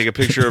 If you take a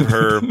picture of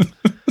her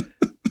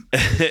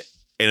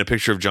and a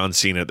picture of John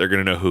Cena, they're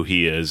going to know who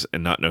he is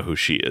and not know who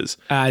she is.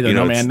 I don't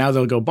know, man. Now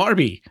they'll go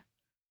Barbie.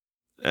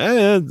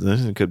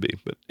 It could be,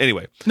 but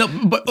anyway. No,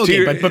 but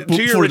okay, but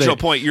to your original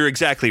point, you're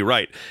exactly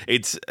right.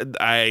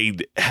 I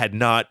had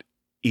not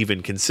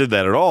even considered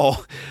that at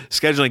all,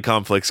 scheduling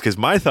conflicts, because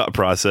my thought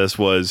process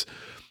was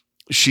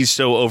she's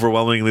so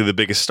overwhelmingly the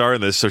biggest star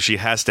in this, so she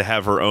has to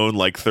have her own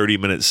like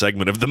 30-minute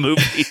segment of the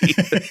movie.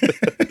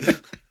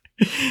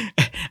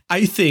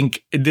 I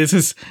think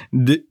this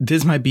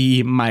might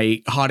be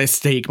my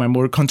hottest take, my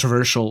more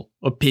controversial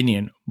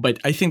opinion, but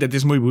I think that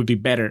this movie would be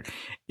better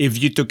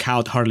if you took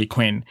out Harley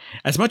Quinn.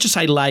 As much as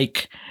I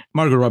like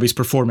Margot Robbie's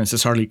performance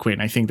as Harley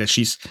Quinn, I think that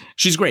she's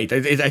great.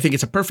 I think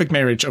it's a perfect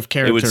marriage of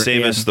character. It would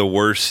save us the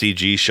worst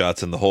CG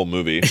shots in the whole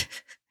movie.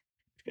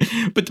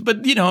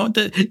 But you know,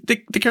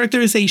 the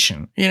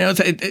characterization, you know,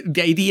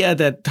 the idea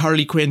that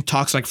Harley Quinn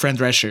talks like Fran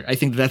Drescher, I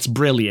think that's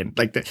brilliant.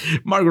 Like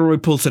Margot Robbie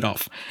pulls it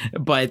off,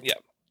 but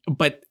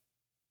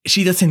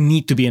she doesn't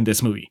need to be in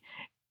this movie.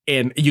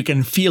 And you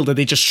can feel that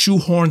they just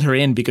shoehorned her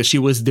in because she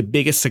was the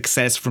biggest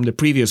success from the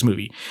previous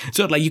movie.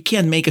 So like you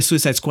can't make a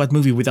Suicide Squad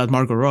movie without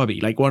Margot Robbie.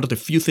 Like one of the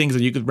few things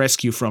that you could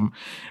rescue from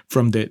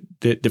the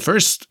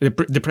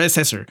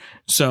predecessor.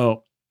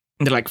 So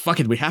they're like, fuck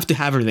it, we have to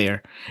have her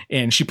there.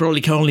 And she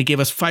probably can only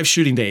give us 5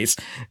 shooting days.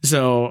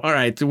 So, all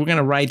right, we're going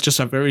to write just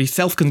a very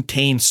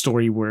self-contained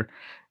story where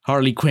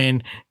Harley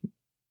Quinn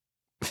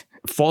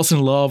falls in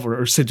love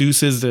or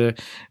seduces the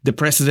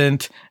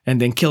president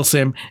and then kills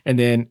him and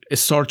then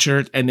is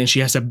tortured. And then she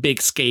has a big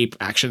escape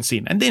action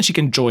scene. And then she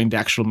can join the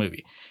actual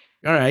movie.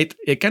 All right,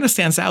 it kind of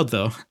stands out,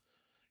 though.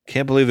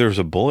 Can't believe there was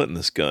a bullet in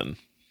this gun.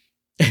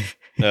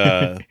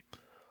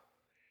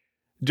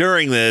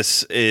 During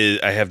this,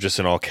 I have just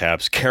in all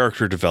caps,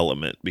 character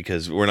development,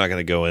 because we're not going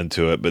to go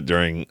into it, but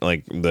during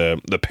like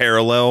the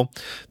parallel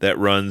that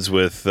runs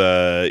with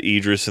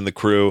Idris and the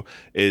crew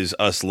is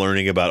us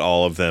learning about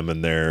all of them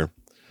and their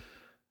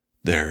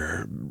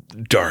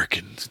dark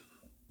and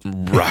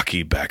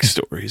rocky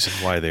backstories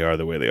and why they are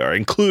the way they are,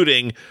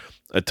 including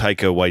a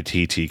Taika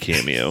Waititi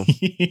cameo.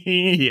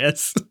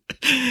 Yes.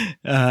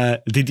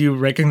 Did you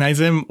recognize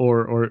him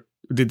or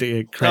did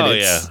the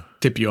credits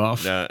tip you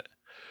off?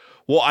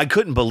 Well, I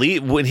couldn't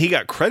believe when he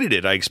got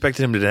credited. I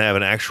expected him to have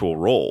an actual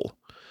role.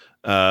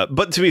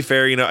 But to be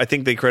fair, you know, I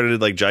think they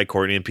credited like Jai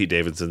Courtney and Pete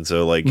Davidson.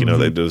 So like, you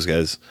know, those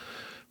guys.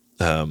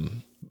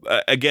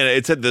 Again,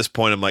 it's at this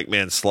point I'm like,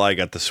 man, Sly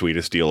got the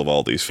sweetest deal of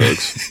all these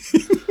folks.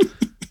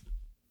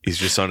 He's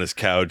just on his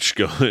couch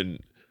going,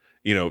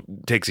 you know,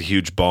 takes a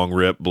huge bong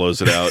rip,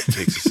 blows it out,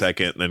 takes a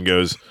second, and then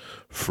goes,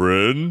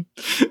 friend.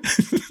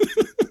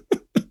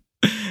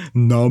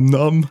 Nom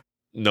nom.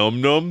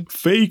 Nom nom.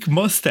 Fake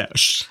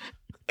mustache.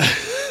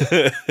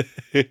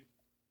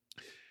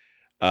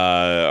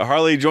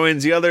 Harley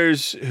joins the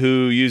others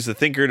who use the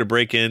Thinker to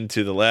break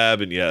into the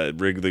lab and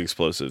rig the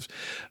explosives.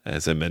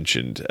 As I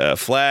mentioned,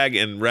 Flag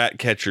and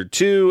Ratcatcher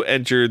 2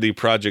 enter the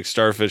Project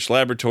Starfish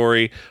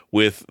laboratory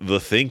with the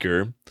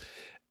Thinker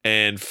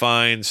and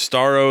find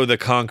Starro the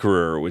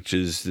Conqueror, which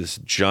is this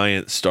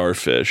giant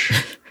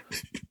starfish.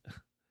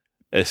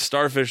 A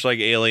starfish-like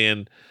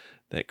alien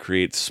that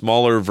creates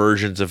smaller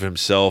versions of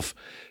himself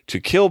to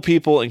kill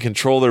people and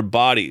control their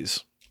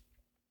bodies.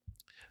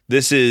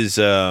 This is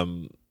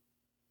the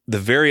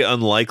very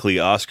unlikely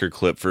Oscar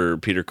clip for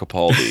Peter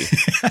Capaldi.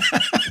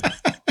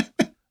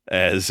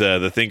 As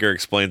the Thinker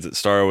explains that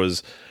Starro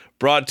was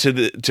brought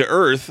to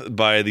Earth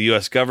by the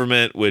U.S.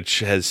 government,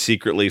 which has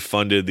secretly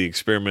funded the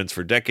experiments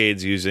for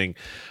decades using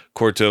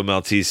Corto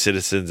Maltese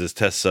citizens as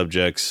test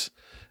subjects.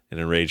 An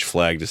enraged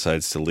Flag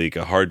decides to leak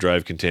a hard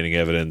drive containing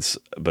evidence,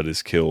 but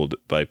is killed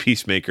by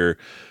Peacemaker,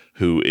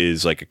 who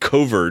is like a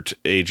covert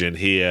agent.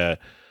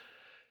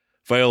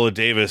 Viola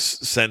Davis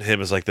sent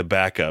him as like the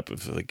backup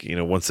of like, you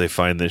know, once they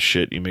find this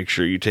shit, you make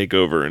sure you take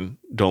over and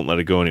don't let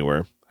it go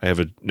anywhere. I have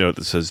a note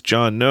that says,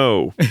 John,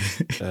 no.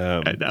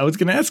 I was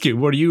going to ask you,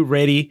 were you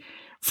ready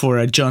for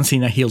a John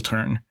Cena heel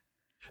turn?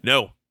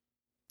 No,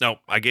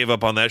 I gave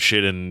up on that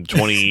shit in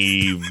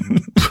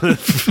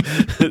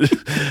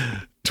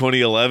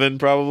 2011,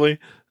 probably.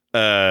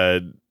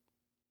 I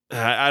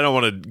don't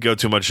want to go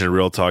too much into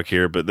real talk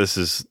here, but this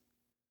is,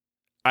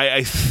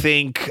 I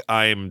think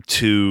I'm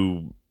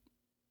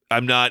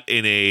not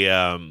in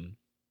a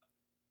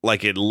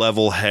like a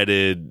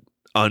level-headed,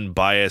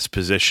 unbiased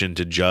position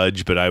to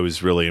judge, but I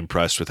was really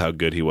impressed with how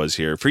good he was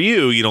here. For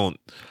you,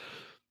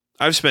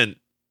 I've spent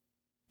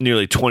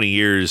nearly 20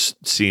 years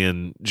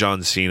seeing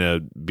John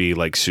Cena be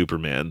like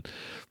Superman.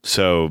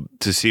 So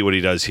to see what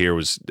he does here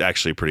was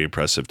actually pretty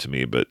impressive to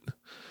me, but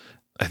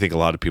I think a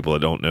lot of people that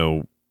don't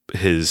know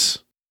his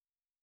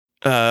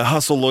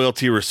hustle,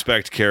 loyalty,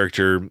 respect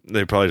character,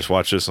 they probably just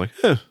watch this like,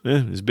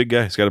 he's a big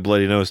guy. He's got a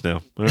bloody nose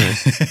now. All right.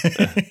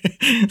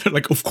 They're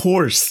like, of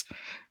course.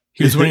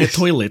 He was wearing a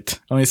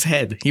toilet on his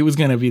head. He was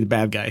going to be the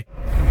bad guy.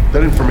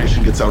 That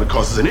information gets out, it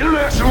causes an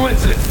international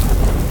incident.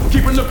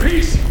 Keeping the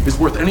peace is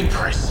worth any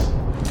price,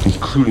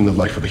 including the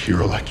life of a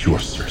hero like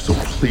yours, sir. So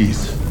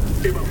please,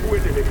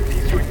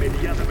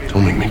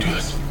 don't make me do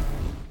this.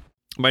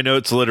 My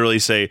notes literally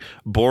say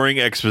boring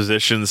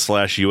exposition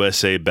 /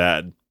 USA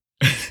bad.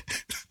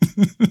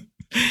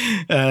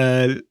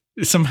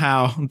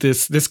 Somehow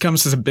this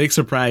comes as a big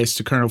surprise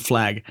to Colonel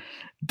Flagg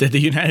that the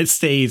United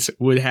States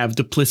would have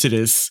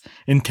duplicitous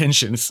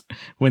intentions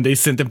when they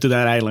sent him to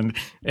that island.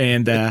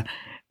 And then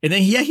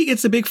he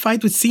gets a big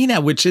fight with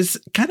Cena, which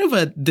is kind of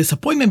a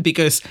disappointment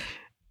because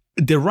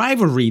the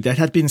rivalry that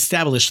had been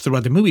established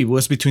throughout the movie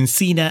was between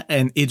Cena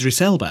and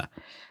Idris Elba.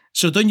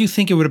 So don't you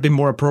think it would have been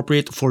more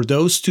appropriate for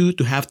those two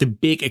to have the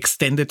big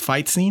extended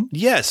fight scene?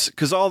 Yes,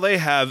 because all they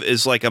have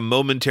is like a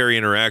momentary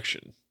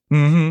interaction.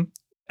 Mm-hmm.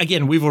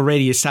 Again, we've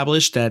already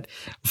established that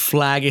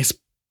Flagg is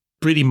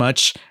pretty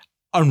much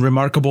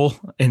unremarkable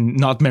and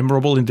not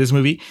memorable in this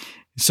movie.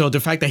 So the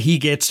fact that he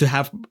gets to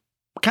have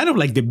kind of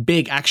like the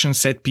big action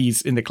set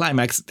piece in the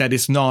climax that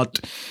is not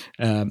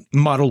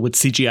modeled with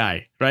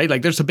CGI, right?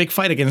 Like there's a big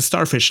fight against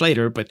Starfish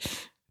later, but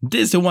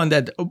this is the one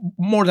that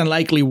more than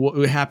likely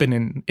will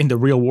happen in the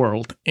real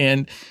world.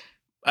 And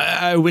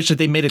I wish that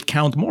they made it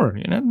count more,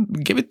 you know,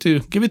 give it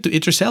to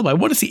Idris Elba. I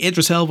want to see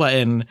Idris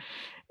Elba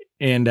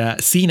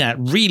and Cena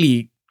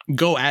really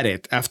go at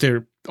it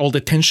after all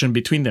the tension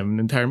between them in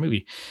the entire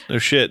movie. No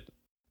shit.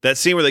 That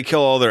scene where they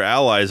kill all their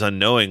allies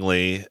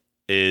unknowingly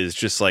is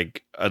just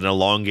like an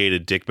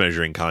elongated dick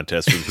measuring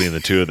contest between the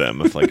two of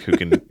them of like who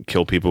can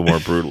kill people more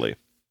brutally.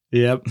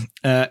 Yep.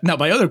 Now,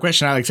 my other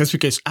question, Alex, is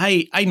because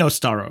I know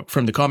Starro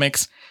from the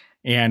comics,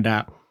 and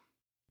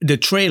the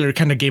trailer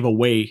kind of gave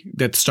away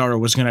that Starro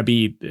was going to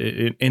be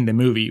in the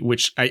movie,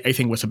 which I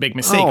think was a big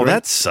mistake. Oh, right?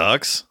 That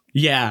sucks.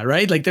 Yeah,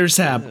 right? Like there's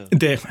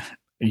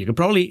you could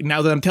probably,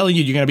 now that I'm telling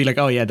you, you're going to be like,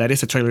 oh yeah, that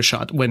is a trailer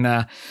shot. When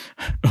the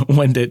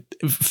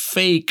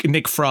fake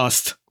Nick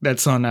Frost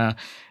that's on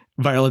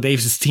Viola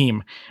Davis'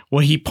 team,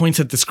 when he points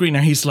at the screen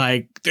and he's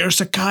like, there's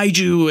a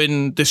kaiju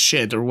in this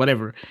shit or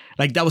whatever.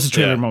 Like that was a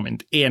trailer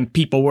moment. And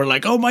people were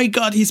like, oh my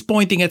God, he's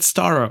pointing at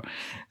Starro.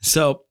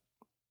 So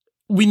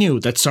we knew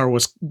that Starro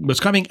was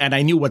coming, and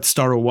I knew what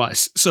Starro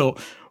was. So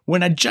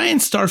when a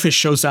giant starfish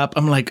shows up,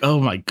 I'm like, oh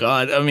my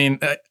God. I mean,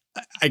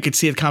 I could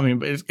see it coming,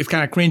 but it's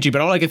kind of cringy.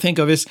 But all I can think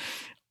of is,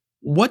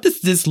 what does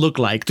this look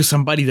like to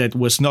somebody that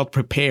was not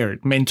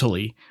prepared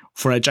mentally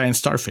for a giant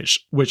starfish?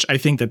 Which I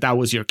think that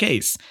was your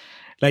case.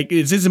 Like,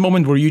 is this a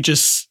moment where you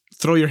just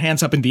throw your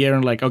hands up in the air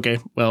and like, okay,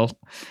 well,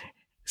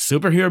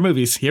 superhero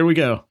movies, here we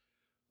go?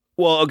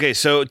 Well, okay,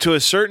 so to a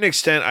certain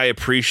extent, I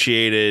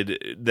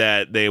appreciated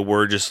that they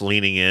were just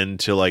leaning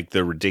into like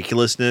the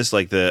ridiculousness,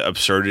 like the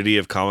absurdity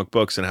of comic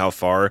books and how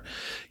far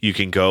you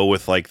can go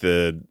with like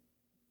the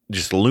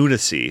just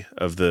lunacy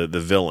of the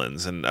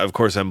villains. And of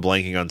course, I'm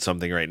blanking on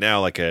something right now,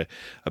 like a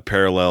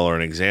parallel or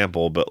an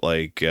example, but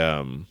like, you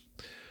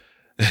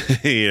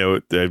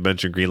know, I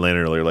mentioned Green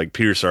Lantern earlier, like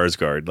Peter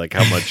Sarsgaard, like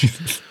how much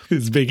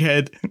his big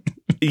head.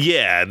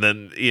 Yeah. And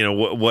then, you know,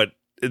 what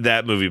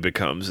that movie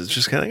becomes, it's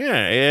just kind of like,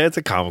 yeah, it's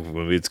a comic book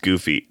movie. It's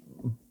goofy.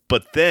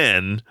 But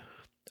then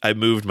I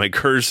moved my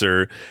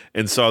cursor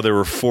and saw there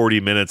were 40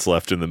 minutes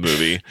left in the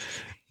movie.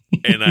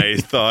 And I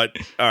thought,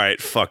 all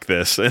right, fuck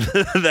this. And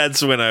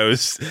that's when I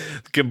was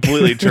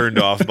completely turned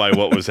off by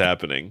what was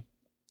happening.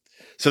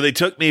 So they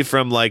took me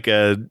from like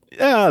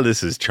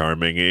this is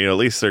charming. You know, at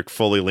least they're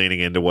fully leaning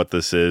into what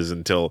this is,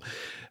 until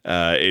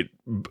it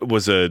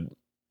was a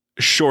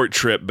short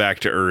trip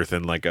back to Earth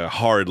and like a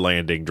hard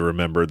landing to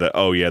remember that,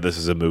 oh yeah, this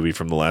is a movie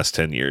from the last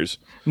 10 years.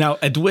 Now,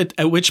 at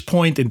which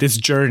point in this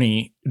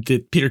journey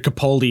did Peter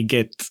Capaldi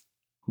get,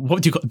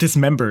 what do you call,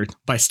 dismembered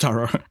by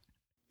Starro?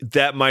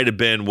 That might have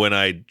been when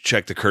I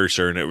checked the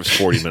cursor and it was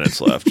 40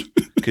 minutes left.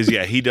 Because,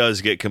 yeah, he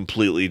does get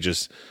completely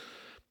just,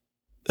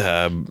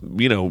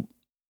 you know,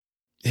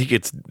 he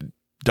gets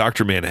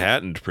Dr.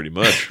 Manhattan pretty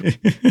much.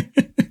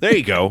 There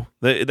you go.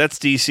 That's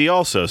DC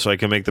also, so I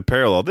can make the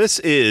parallel. This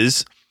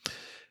is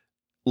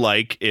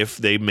like if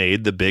they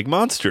made the big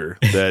monster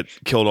that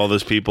killed all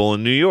those people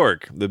in New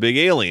York, the big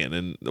alien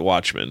in The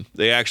Watchmen.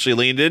 They actually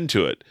leaned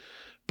into it.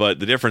 But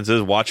the difference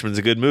is Watchmen's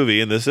a good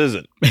movie and this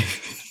isn't.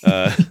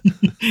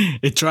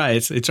 It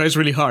tries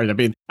really hard. I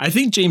mean, I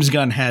think James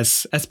Gunn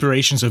has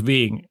aspirations of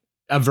being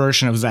a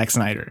version of Zack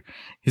Snyder.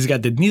 He's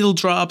got the needle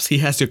drops, he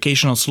has the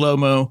occasional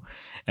slow-mo,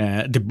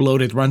 the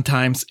bloated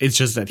runtimes. It's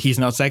just that he's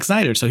not Zack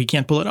Snyder, so he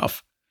can't pull it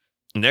off.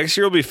 Next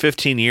year will be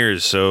 15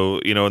 years,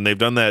 so, you know, and they've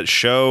done that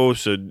show,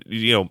 so,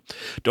 you know,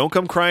 don't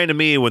come crying to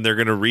me when they're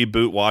going to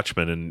reboot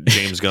Watchmen and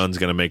James Gunn's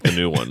going to make the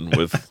new one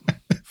with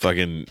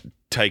fucking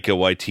Taika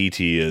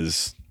Waititi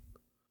as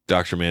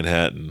Dr.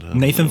 Manhattan.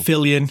 Nathan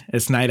Fillion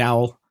as Night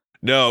Owl.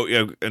 No,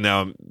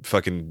 now I'm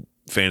fucking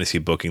fantasy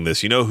booking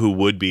this. You know who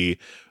would be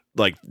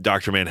like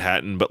Dr.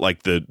 Manhattan, but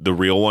like the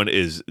real one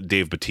is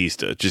Dave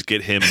Bautista. Just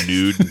get him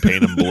nude and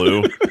paint him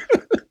blue.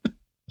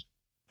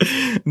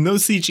 No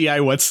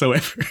CGI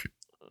whatsoever.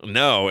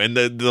 No, and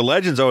the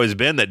legend's always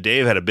been that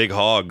Dave had a big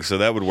hog, so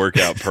that would work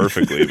out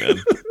perfectly, man.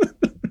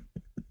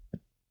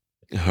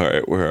 All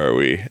right, where are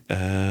we?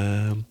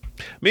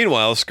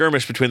 Meanwhile, a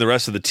skirmish between the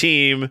rest of the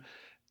team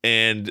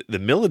and the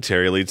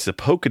military leads to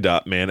Polka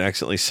Dot Man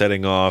accidentally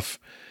setting off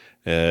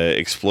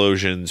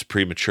explosions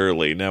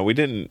prematurely. Now, I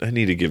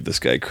need to give this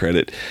guy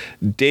credit.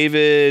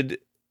 David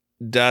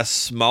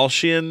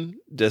Dasmalchian.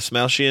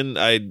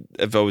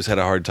 I've always had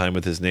a hard time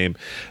with his name.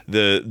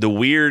 The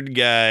weird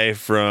guy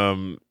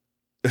from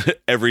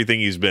everything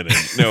he's been in.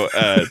 No,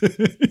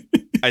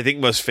 I think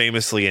most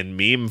famously in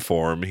meme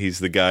form, he's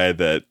the guy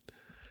that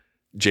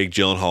Jake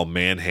Gyllenhaal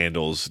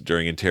manhandles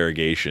during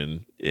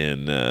interrogation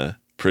in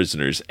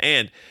Prisoners.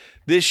 And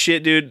this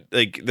shit, dude,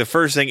 like the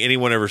first thing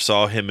anyone ever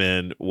saw him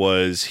in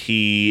was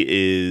he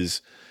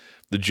is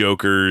the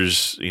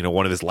Joker's,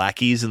 one of his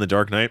lackeys in The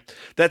Dark Knight.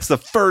 That's the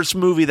first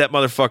movie that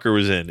motherfucker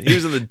was in. He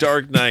was in The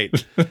Dark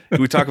Knight.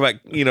 We talk about,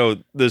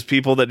 those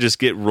people that just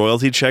get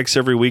royalty checks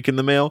every week in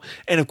the mail.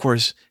 And of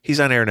course, he's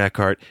on Aaron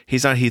Eckhart.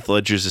 He's on Heath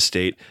Ledger's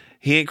estate.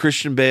 He ain't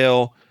Christian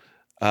Bale,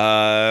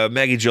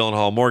 Maggie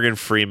Gyllenhaal, Morgan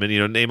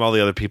Freeman, name all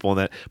the other people in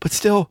that. But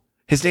still,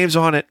 his name's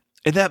on it.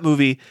 And that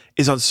movie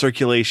is on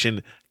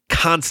circulation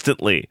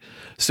constantly.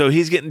 So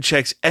he's getting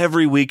checks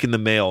every week in the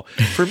mail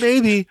for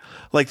maybe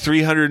like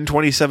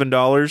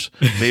 $327.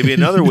 Maybe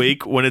another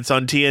week when it's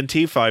on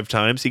TNT 5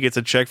 times, he gets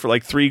a check for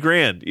like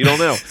 $3,000. You don't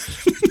know.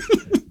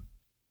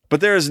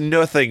 But there is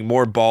nothing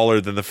more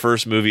baller than the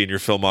first movie in your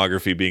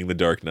filmography being The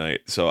Dark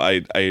Knight. So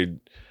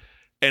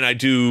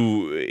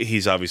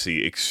he's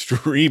obviously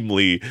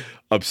extremely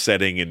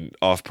upsetting and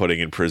off-putting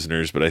in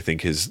Prisoners, but I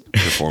think his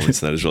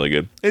performance in that is really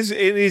good.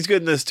 He's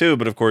good in this too,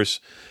 but of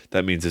course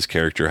that means his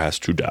character has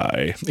to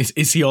die.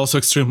 Is he also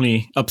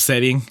extremely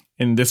upsetting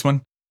in this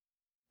one?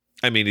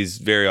 I mean, he's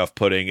very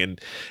off-putting and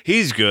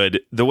he's good.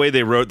 The way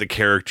they wrote the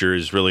character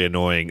is really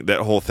annoying.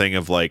 That whole thing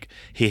of like,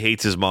 he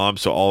hates his mom,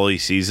 so all he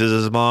sees is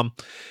his mom.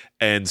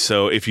 And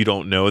so if you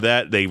don't know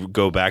that, they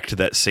go back to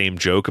that same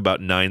joke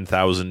about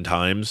 9,000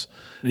 times.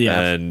 Yeah,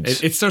 and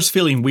it starts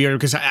feeling weird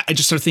because I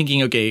just start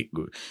thinking, okay,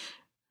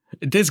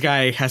 this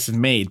guy hasn't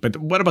made, but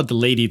what about the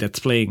lady that's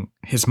playing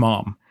his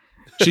mom?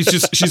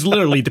 She's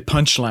literally the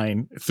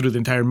punchline through the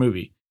entire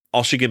movie.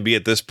 All she can be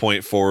at this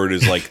point forward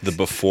is like the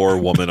before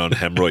woman on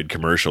hemorrhoid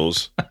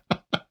commercials.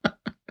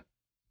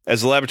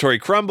 As the laboratory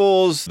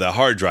crumbles, the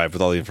hard drive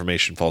with all the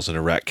information falls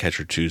into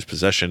Ratcatcher 2's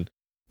possession.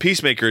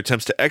 Peacemaker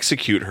attempts to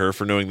execute her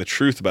for knowing the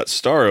truth about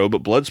Starro,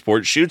 but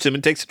Bloodsport shoots him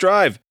and takes the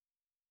drive.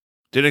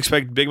 Didn't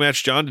expect Big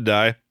Match John to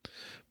die,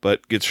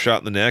 but gets shot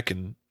in the neck,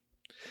 and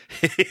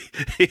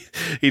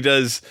he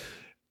does.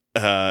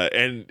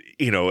 And,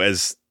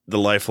 as the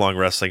lifelong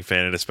wrestling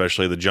fan, and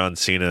especially the John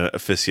Cena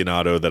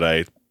aficionado that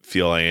I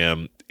feel I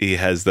am, he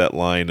has that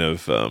line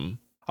of,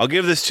 I'll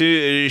give this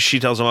to, she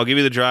tells him, I'll give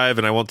you the drive,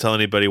 and I won't tell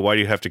anybody. Why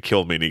do you have to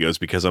kill me? And he goes,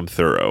 because I'm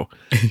thorough.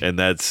 And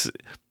that's,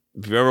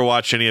 if you ever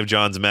watched any of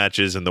John's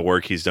matches and the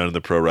work he's done in the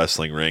pro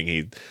wrestling ring,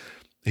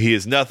 he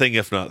is nothing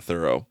if not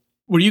thorough.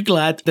 Were you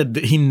glad that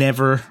he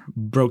never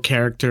broke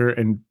character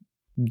and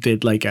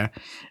did like a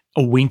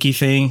winky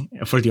thing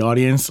for the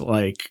audience,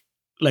 like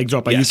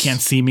drop a "You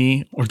can't see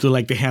me" or do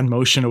like the hand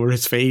motion over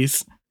his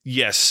face?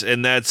 Yes,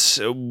 and that's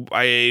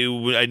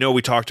I know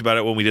we talked about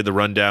it when we did the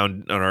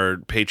rundown on our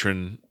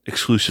patron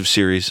exclusive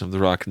series of The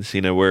Rock and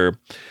Cena, where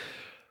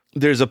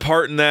there's a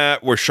part in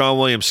that where Sean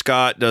William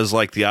Scott does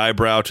like the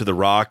eyebrow to The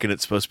Rock, and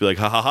it's supposed to be like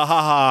ha ha ha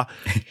ha ha.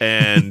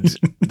 And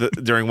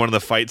during one of the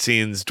fight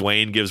scenes,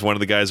 Dwayne gives one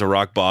of the guys a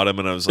rock bottom,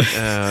 and I was like,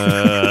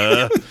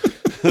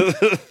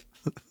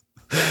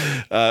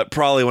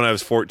 probably when I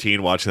was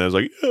 14 watching that, I was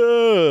like,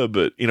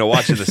 but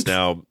watching this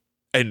now,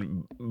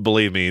 and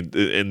believe me,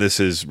 and this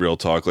is real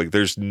talk, like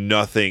there's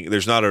not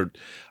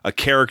a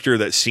character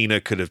that Cena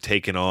could have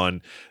taken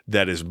on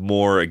that is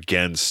more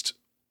against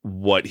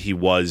what he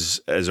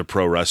was as a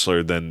pro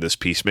wrestler than this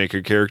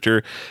Peacemaker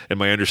character. And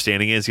my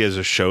understanding is he has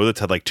a show that's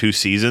had like 2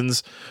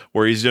 seasons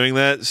where he's doing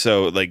that.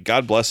 So like,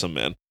 God bless him,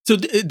 man. So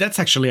that's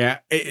actually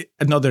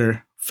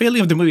another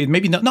failing of the movie.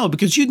 Maybe not. No,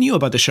 because you knew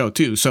about the show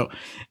too. So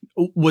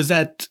was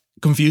that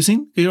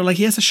confusing? You're like,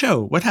 he has a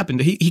show. What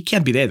happened? He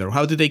can't be dead, or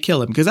how did they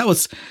kill him?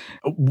 Because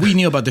we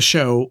knew about the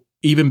show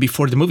even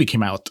before the movie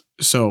came out.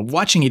 So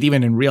watching it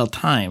even in real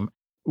time,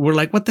 we're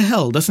like, what the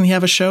hell? Doesn't he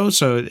have a show?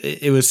 So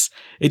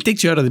it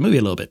takes you out of the movie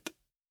a little bit.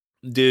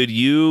 Dude,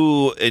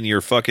 you and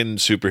your fucking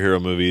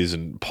superhero movies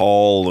and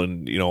Paul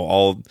and,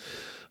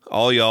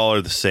 all y'all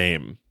are the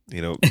same.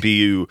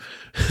 Be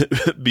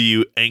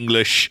you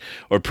English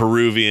or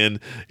Peruvian,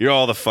 you're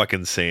all the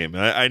fucking same.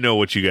 I know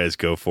what you guys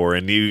go for.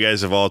 And you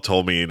guys have all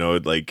told me,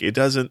 like it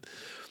doesn't,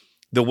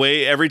 the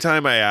way every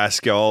time I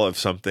ask y'all of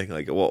something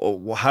like,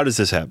 well, how does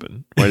this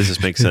happen? Why does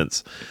this make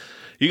sense?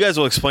 You guys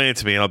will explain it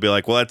to me and I'll be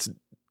like, well,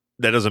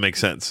 that doesn't make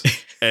sense.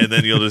 And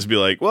then you'll just be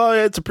like, well,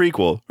 yeah, it's a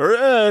prequel, or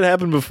it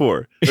happened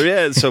before, or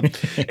yeah. So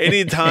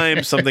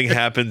anytime something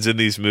happens in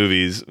these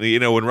movies,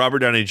 when Robert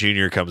Downey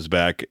Jr. comes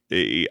back,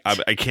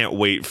 I can't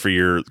wait for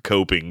your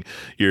coping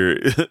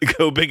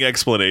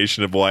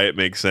explanation of why it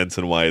makes sense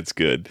and why it's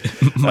good.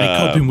 My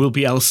coping will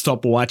be, I'll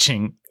stop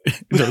watching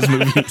those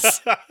movies.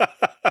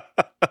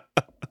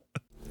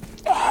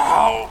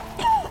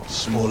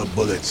 Smaller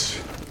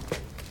bullets.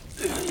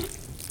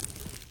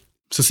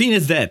 So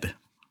Cena's dead.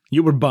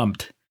 You were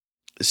bummed.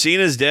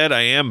 Cena's dead.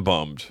 I am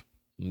bummed.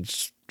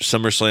 It's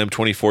SummerSlam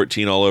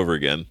 2014 all over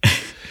again.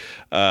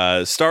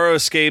 Starro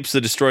escapes the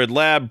destroyed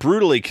lab,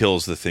 brutally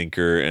kills the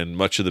Thinker and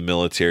much of the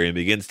military, and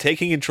begins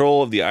taking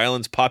control of the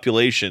island's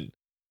population.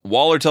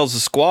 Waller tells the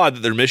squad that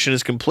their mission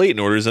is complete and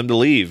orders them to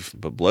leave,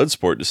 but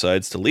Bloodsport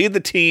decides to lead the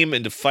team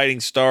into fighting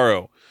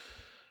Starro.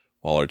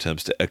 Waller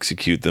attempts to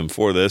execute them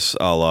for this,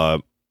 a la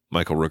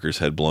Michael Rooker's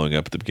head blowing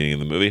up at the beginning of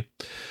the movie,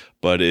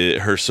 but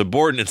her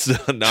subordinates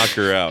knock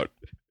her out.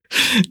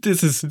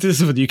 This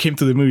is what you came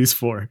to the movies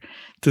for.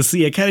 To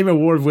see Academy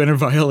Award winner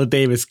Viola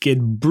Davis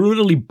get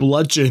brutally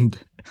bludgeoned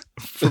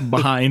from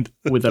behind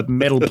with a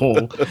metal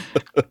pole.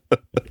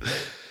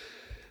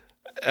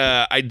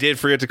 I did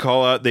forget to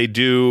call out, they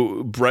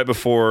do, right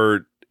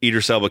before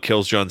Idris Elba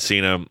kills John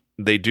Cena,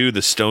 they do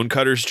the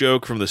Stonecutters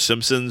joke from The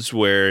Simpsons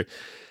where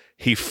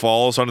he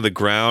falls onto the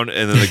ground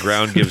and then the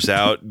ground gives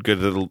out, go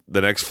to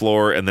the next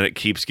floor, and then it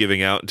keeps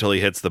giving out until he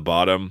hits the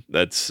bottom.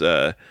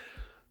 That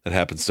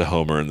happens to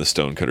Homer in the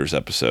Stonecutters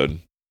episode.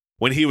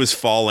 When he was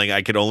falling,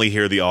 I could only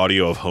hear the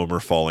audio of Homer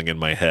falling in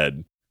my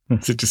head.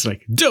 So just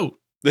like, Joe!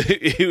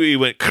 He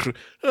went,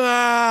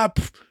 ah,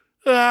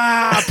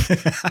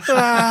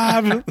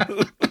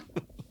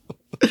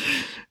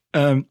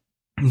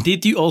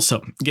 did you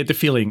also get the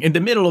feeling in the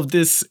middle of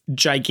this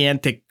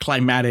gigantic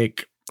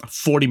climatic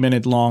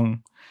 40-minute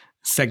long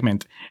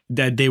segment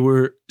that they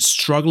were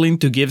struggling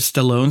to give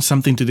Stallone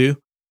something to do?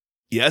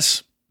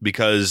 Yes,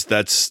 because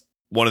that's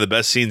one of the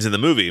best scenes in the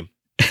movie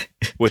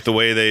with the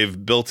way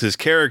they've built his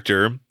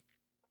character.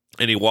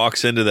 And he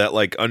walks into that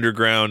like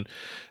underground,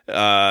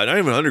 not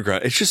even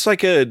underground. It's just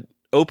like a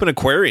open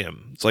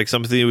aquarium. It's like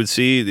something you would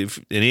see if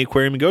any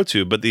aquarium you go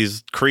to, but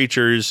these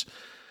creatures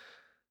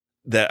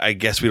that I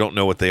guess we don't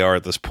know what they are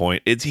at this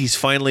point. He's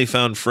finally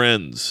found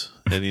friends,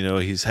 and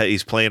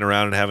he's playing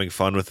around and having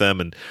fun with them,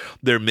 and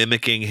they're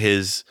mimicking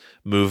his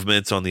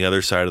movements on the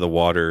other side of the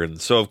water. And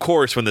so, of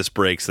course, when this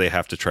breaks, they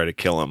have to try to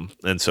kill him,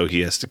 and so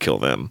he has to kill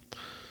them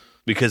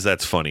because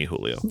that's funny,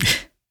 Julio.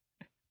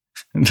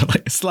 And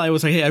Sly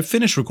was like, "Hey, I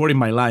finished recording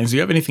my lines. Do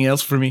you have anything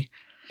else for me?"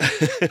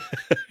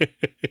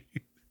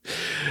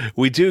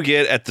 We do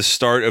get at the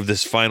start of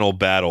this final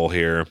battle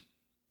here.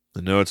 I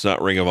know it's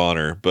not Ring of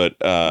Honor, but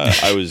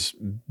I was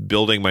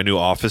building my new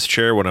office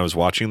chair when I was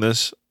watching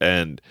this,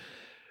 and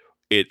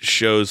it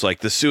shows like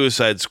the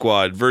Suicide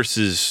Squad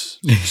versus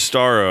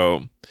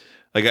Starro.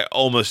 Like I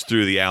almost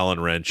threw the Allen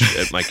wrench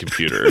at my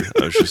computer.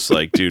 I was just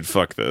like, dude,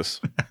 fuck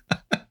this.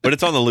 But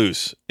it's on the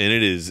loose, and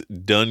it is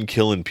done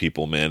killing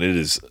people, man. It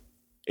is.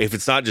 If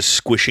it's not just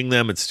squishing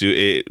them,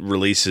 it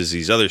releases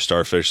these other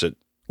starfish that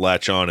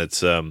latch on.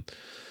 It's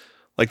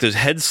like those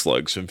head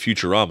slugs from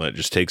Futurama. It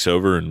just takes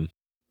over and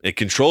it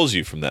controls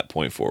you from that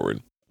point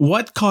forward.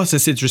 What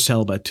causes Idris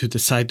Elba to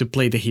decide to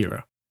play the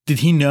hero? Did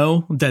he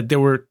know that there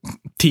were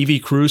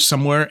TV crews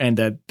somewhere and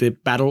that the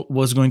battle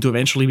was going to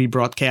eventually be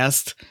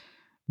broadcast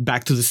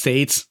back to the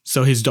States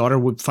so his daughter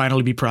would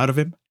finally be proud of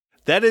him?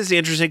 That is the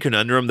interesting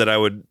conundrum that I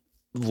would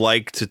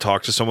like to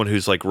talk to someone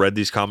who's like read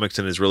these comics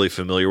and is really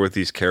familiar with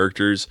these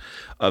characters,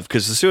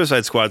 because the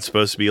Suicide Squad's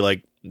supposed to be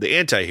like the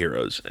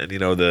anti-heroes and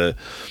the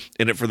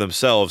in it for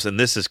themselves, and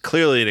this is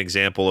clearly an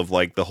example of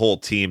like the whole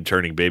team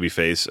turning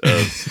babyface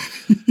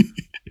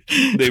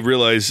of they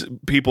realize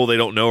people they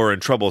don't know are in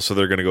trouble, so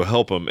they're going to go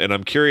help them. And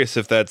I'm curious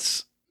if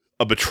that's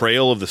a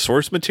betrayal of the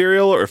source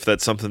material or if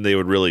that's something they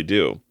would really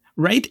do.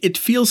 Right? It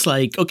feels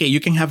like, okay, you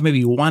can have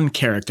maybe one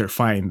character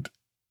find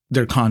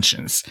their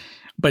conscience,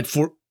 but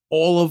for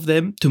all of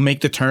them to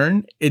make the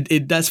turn,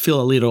 it does feel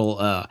a little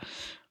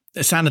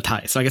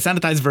sanitized, like a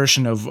sanitized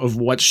version of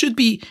what should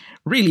be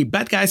really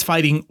bad guys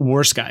fighting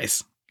worse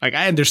guys. Like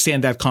I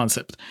understand that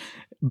concept.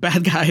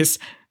 Bad guys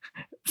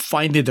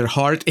finding their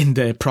heart in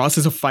the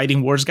process of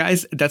fighting worse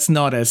guys, that's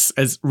not as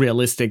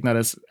realistic, not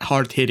as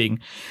hard hitting.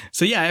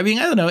 So yeah, I mean,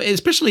 I don't know,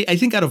 especially I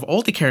think out of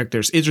all the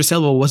characters, Idris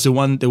Elba was the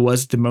one that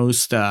was the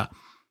most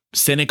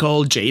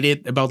cynical,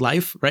 jaded about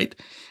life, right?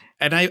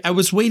 And I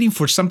was waiting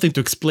for something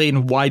to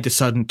explain why the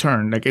sudden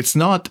turn. Like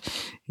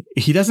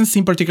he doesn't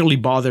seem particularly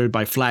bothered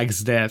by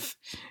Flag's death,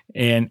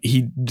 and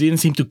he didn't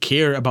seem to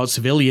care about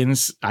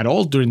civilians at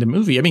all during the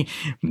movie. I mean,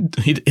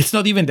 it's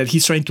not even that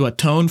he's trying to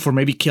atone for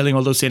maybe killing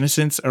all those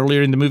innocents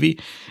earlier in the movie.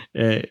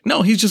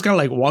 No, he's just kind of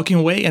like walking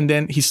away, and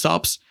then he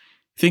stops,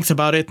 thinks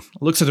about it,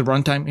 looks at the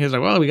runtime. He's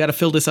like, well, we got to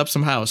fill this up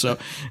somehow. So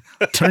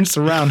turns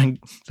around and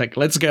like,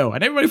 let's go.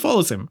 And everybody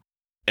follows him.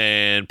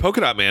 And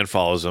Polka Dot Man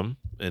follows him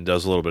and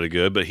does a little bit of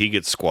good, but he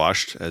gets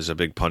squashed as a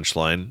big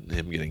punchline,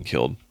 him getting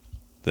killed.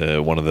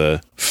 One of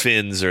the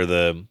fins or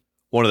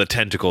one of the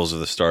tentacles of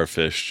the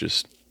starfish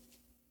just,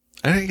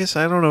 I guess,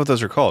 I don't know what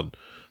those are called.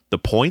 The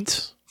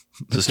points?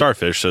 It's a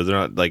starfish, so they're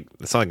not like,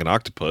 it's not like an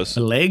octopus.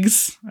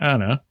 Legs? I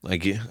don't know. I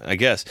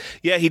guess.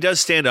 Yeah, he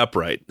does stand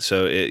upright,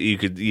 so you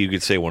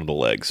could say one of the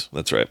legs.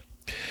 That's right.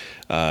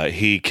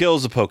 He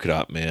kills the Polka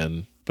Dot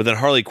Man. But then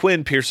Harley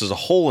Quinn pierces a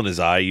hole in his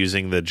eye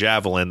using the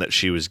javelin that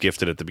she was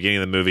gifted at the beginning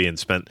of the movie and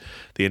spent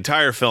the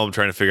entire film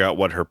trying to figure out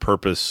what her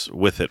purpose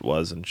with it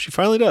was. And she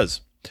finally does.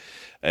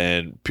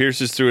 and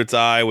pierces through its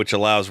eye, which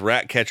allows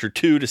Ratcatcher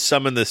 2 to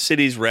summon the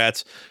city's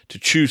rats to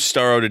chew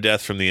Starro to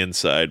death from the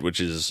inside, which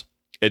is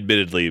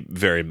admittedly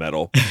very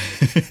metal.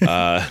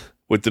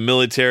 With the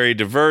military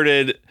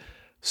diverted,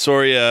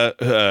 Soria,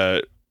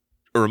 a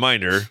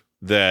reminder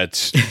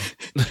that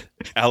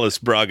Alice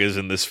Braga's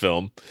in this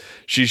film.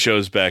 She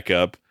shows back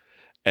up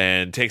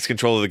and takes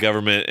control of the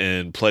government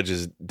and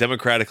pledges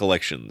democratic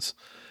elections.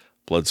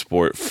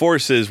 Bloodsport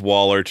forces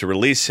Waller to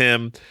release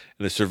him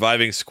and the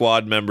surviving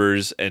squad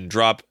members and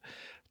drop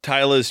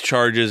Tyla's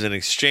charges in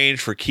exchange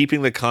for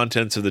keeping the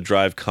contents of the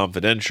drive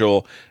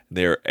confidential.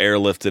 They are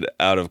airlifted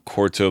out of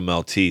Corto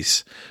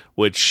Maltese,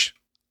 which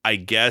I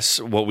guess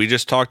what we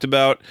just talked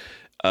about,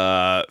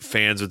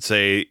 fans would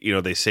say,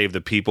 they save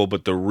the people,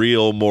 but the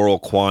real moral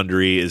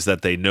quandary is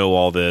that they know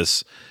all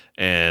this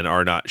and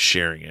are not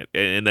sharing it.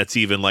 And that's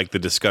even like the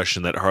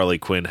discussion that Harley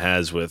Quinn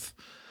has with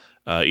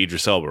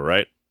Idris Elba,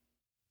 right?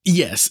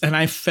 Yes, and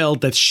I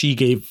felt that she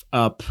gave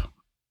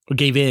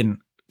in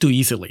too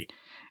easily.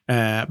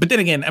 But then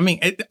again,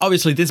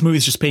 obviously this movie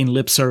is just paying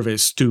lip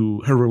service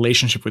to her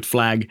relationship with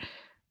Flag,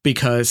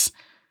 because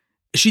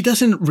she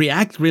doesn't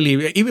react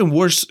really. Even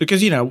worse,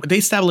 because, they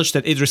established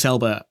that Idris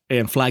Elba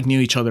and Flag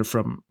knew each other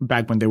from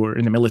back when they were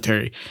in the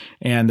military.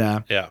 And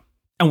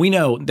And we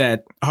know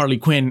that Harley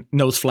Quinn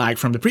knows Flag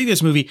from the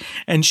previous movie,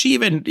 and she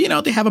even,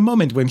 they have a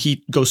moment when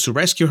he goes to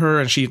rescue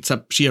her, and she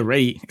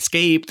already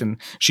escaped, and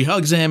she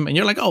hugs him, and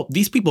you're like, oh,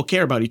 these people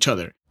care about each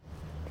other.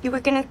 You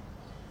were gonna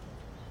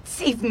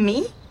save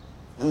me?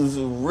 It was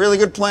a really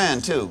good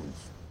plan, too.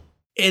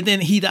 And then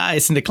he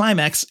dies in the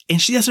climax,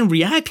 and she doesn't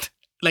react.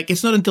 Like,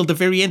 it's not until the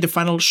very end, the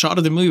final shot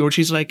of the movie, where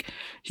she's like,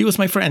 he was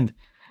my friend.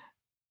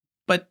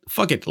 But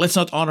fuck it, let's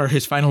not honor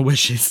his final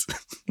wishes.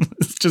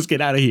 Let's just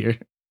get out of here.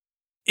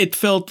 It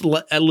felt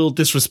a little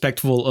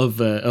disrespectful of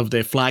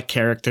the Flag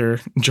character,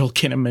 Joel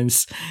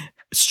Kinnaman's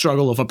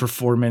struggle of a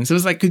performance. It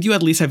was like, could you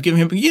at least have given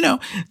him,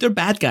 they're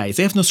bad guys.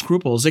 They have no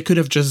scruples. They could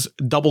have just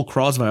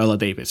double-crossed Viola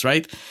Davis,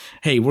 right?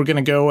 Hey, we're going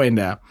to go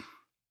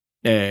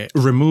and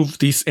remove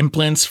these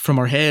implants from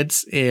our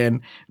heads,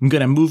 and I'm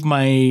going to move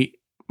my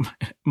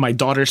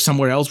daughter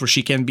somewhere else where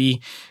she can be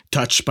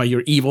touched by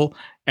your evil,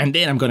 and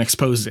then I'm going to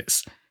expose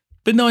this.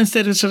 But no,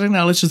 instead it's just like,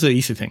 no, let's just do the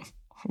easy thing.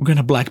 We're going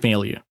to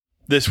blackmail you.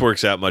 This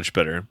works out much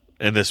better,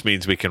 and this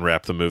means we can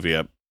wrap the movie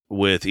up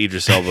with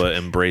Idris Elba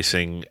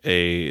embracing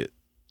a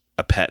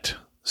pet.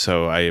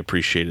 So I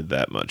appreciated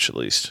that much, at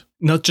least.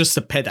 Not just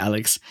a pet,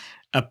 Alex.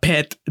 A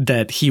pet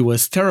that he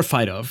was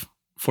terrified of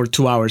for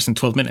 2 hours and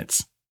 12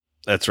 minutes.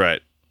 That's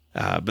right.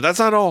 But that's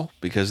not all,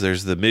 because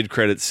there's the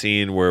mid-credit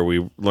scene where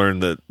we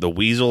learn that the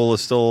weasel is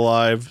still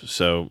alive.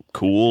 So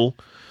cool.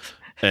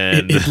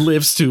 And it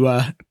lives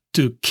to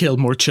kill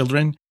more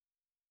children.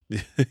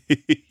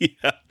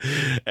 Yeah.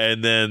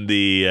 And then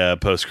the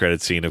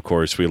post-credit scene, of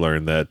course, we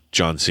learn that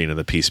John Cena,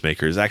 the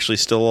Peacemaker, is actually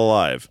still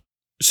alive.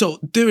 So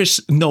there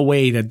is no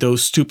way that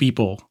those two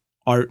people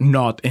are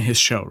not in his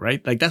show,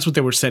 right? Like, that's what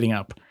they were setting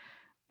up.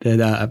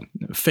 That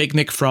fake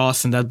Nick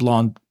Frost and that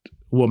blonde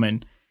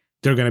woman,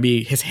 they're going to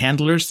be his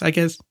handlers, I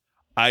guess.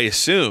 I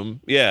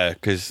assume, yeah,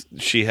 because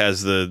she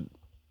has the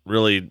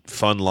really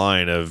fun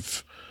line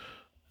of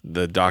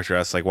the doctor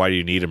asks, like, why do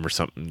you need him or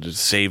something? To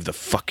save the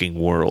fucking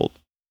world.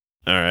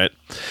 All right.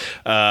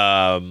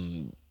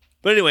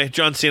 But anyway,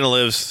 John Cena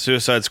lives.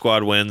 Suicide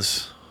Squad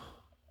wins.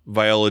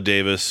 Viola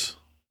Davis,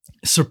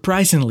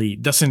 surprisingly,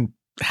 doesn't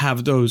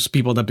have those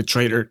people that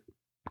betrayed her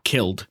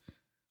killed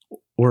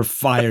or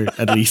fired,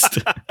 at least.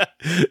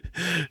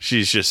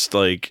 She's just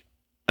like,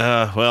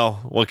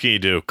 well, what can you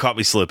do? Caught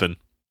me slipping.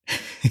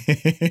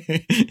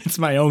 It's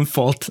my own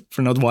fault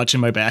for not watching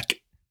my back.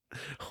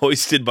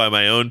 Hoisted by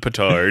my own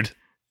petard.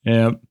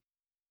 Yeah.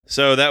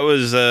 So that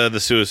was the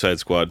Suicide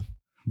Squad.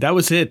 That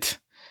was it.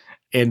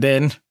 And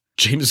then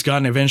James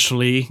Gunn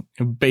eventually,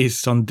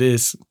 based on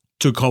this,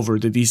 took over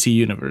the DC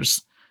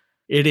universe.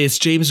 It is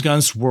James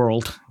Gunn's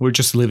world. We're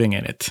just living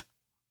in it.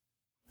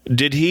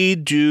 Did he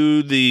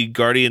do the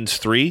Guardians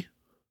 3?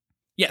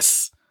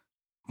 Yes.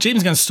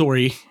 James Gunn's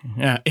story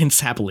ends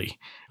happily,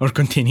 or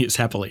continues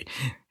happily.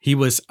 He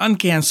was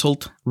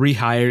uncancelled,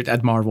 rehired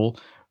at Marvel,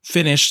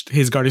 finished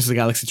his Guardians of the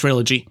Galaxy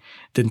trilogy,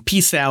 then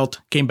peaced out,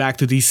 came back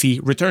to DC,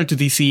 returned to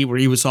DC where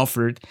he was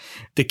offered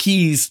the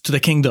keys to the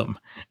kingdom.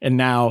 And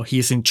now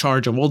he's in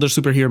charge of all the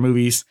superhero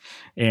movies.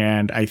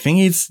 And I think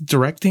he's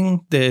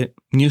directing the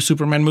new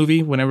Superman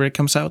movie whenever it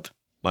comes out.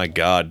 My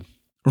God.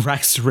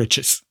 Rags to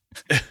riches.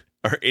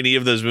 Are any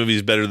of those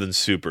movies better than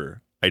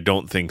Super? I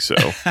don't think so.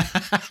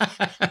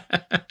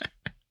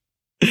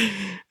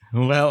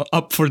 Well,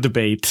 up for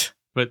debate.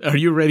 But are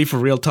you ready for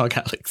real talk,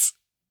 Alex?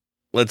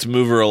 Let's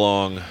move her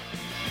along.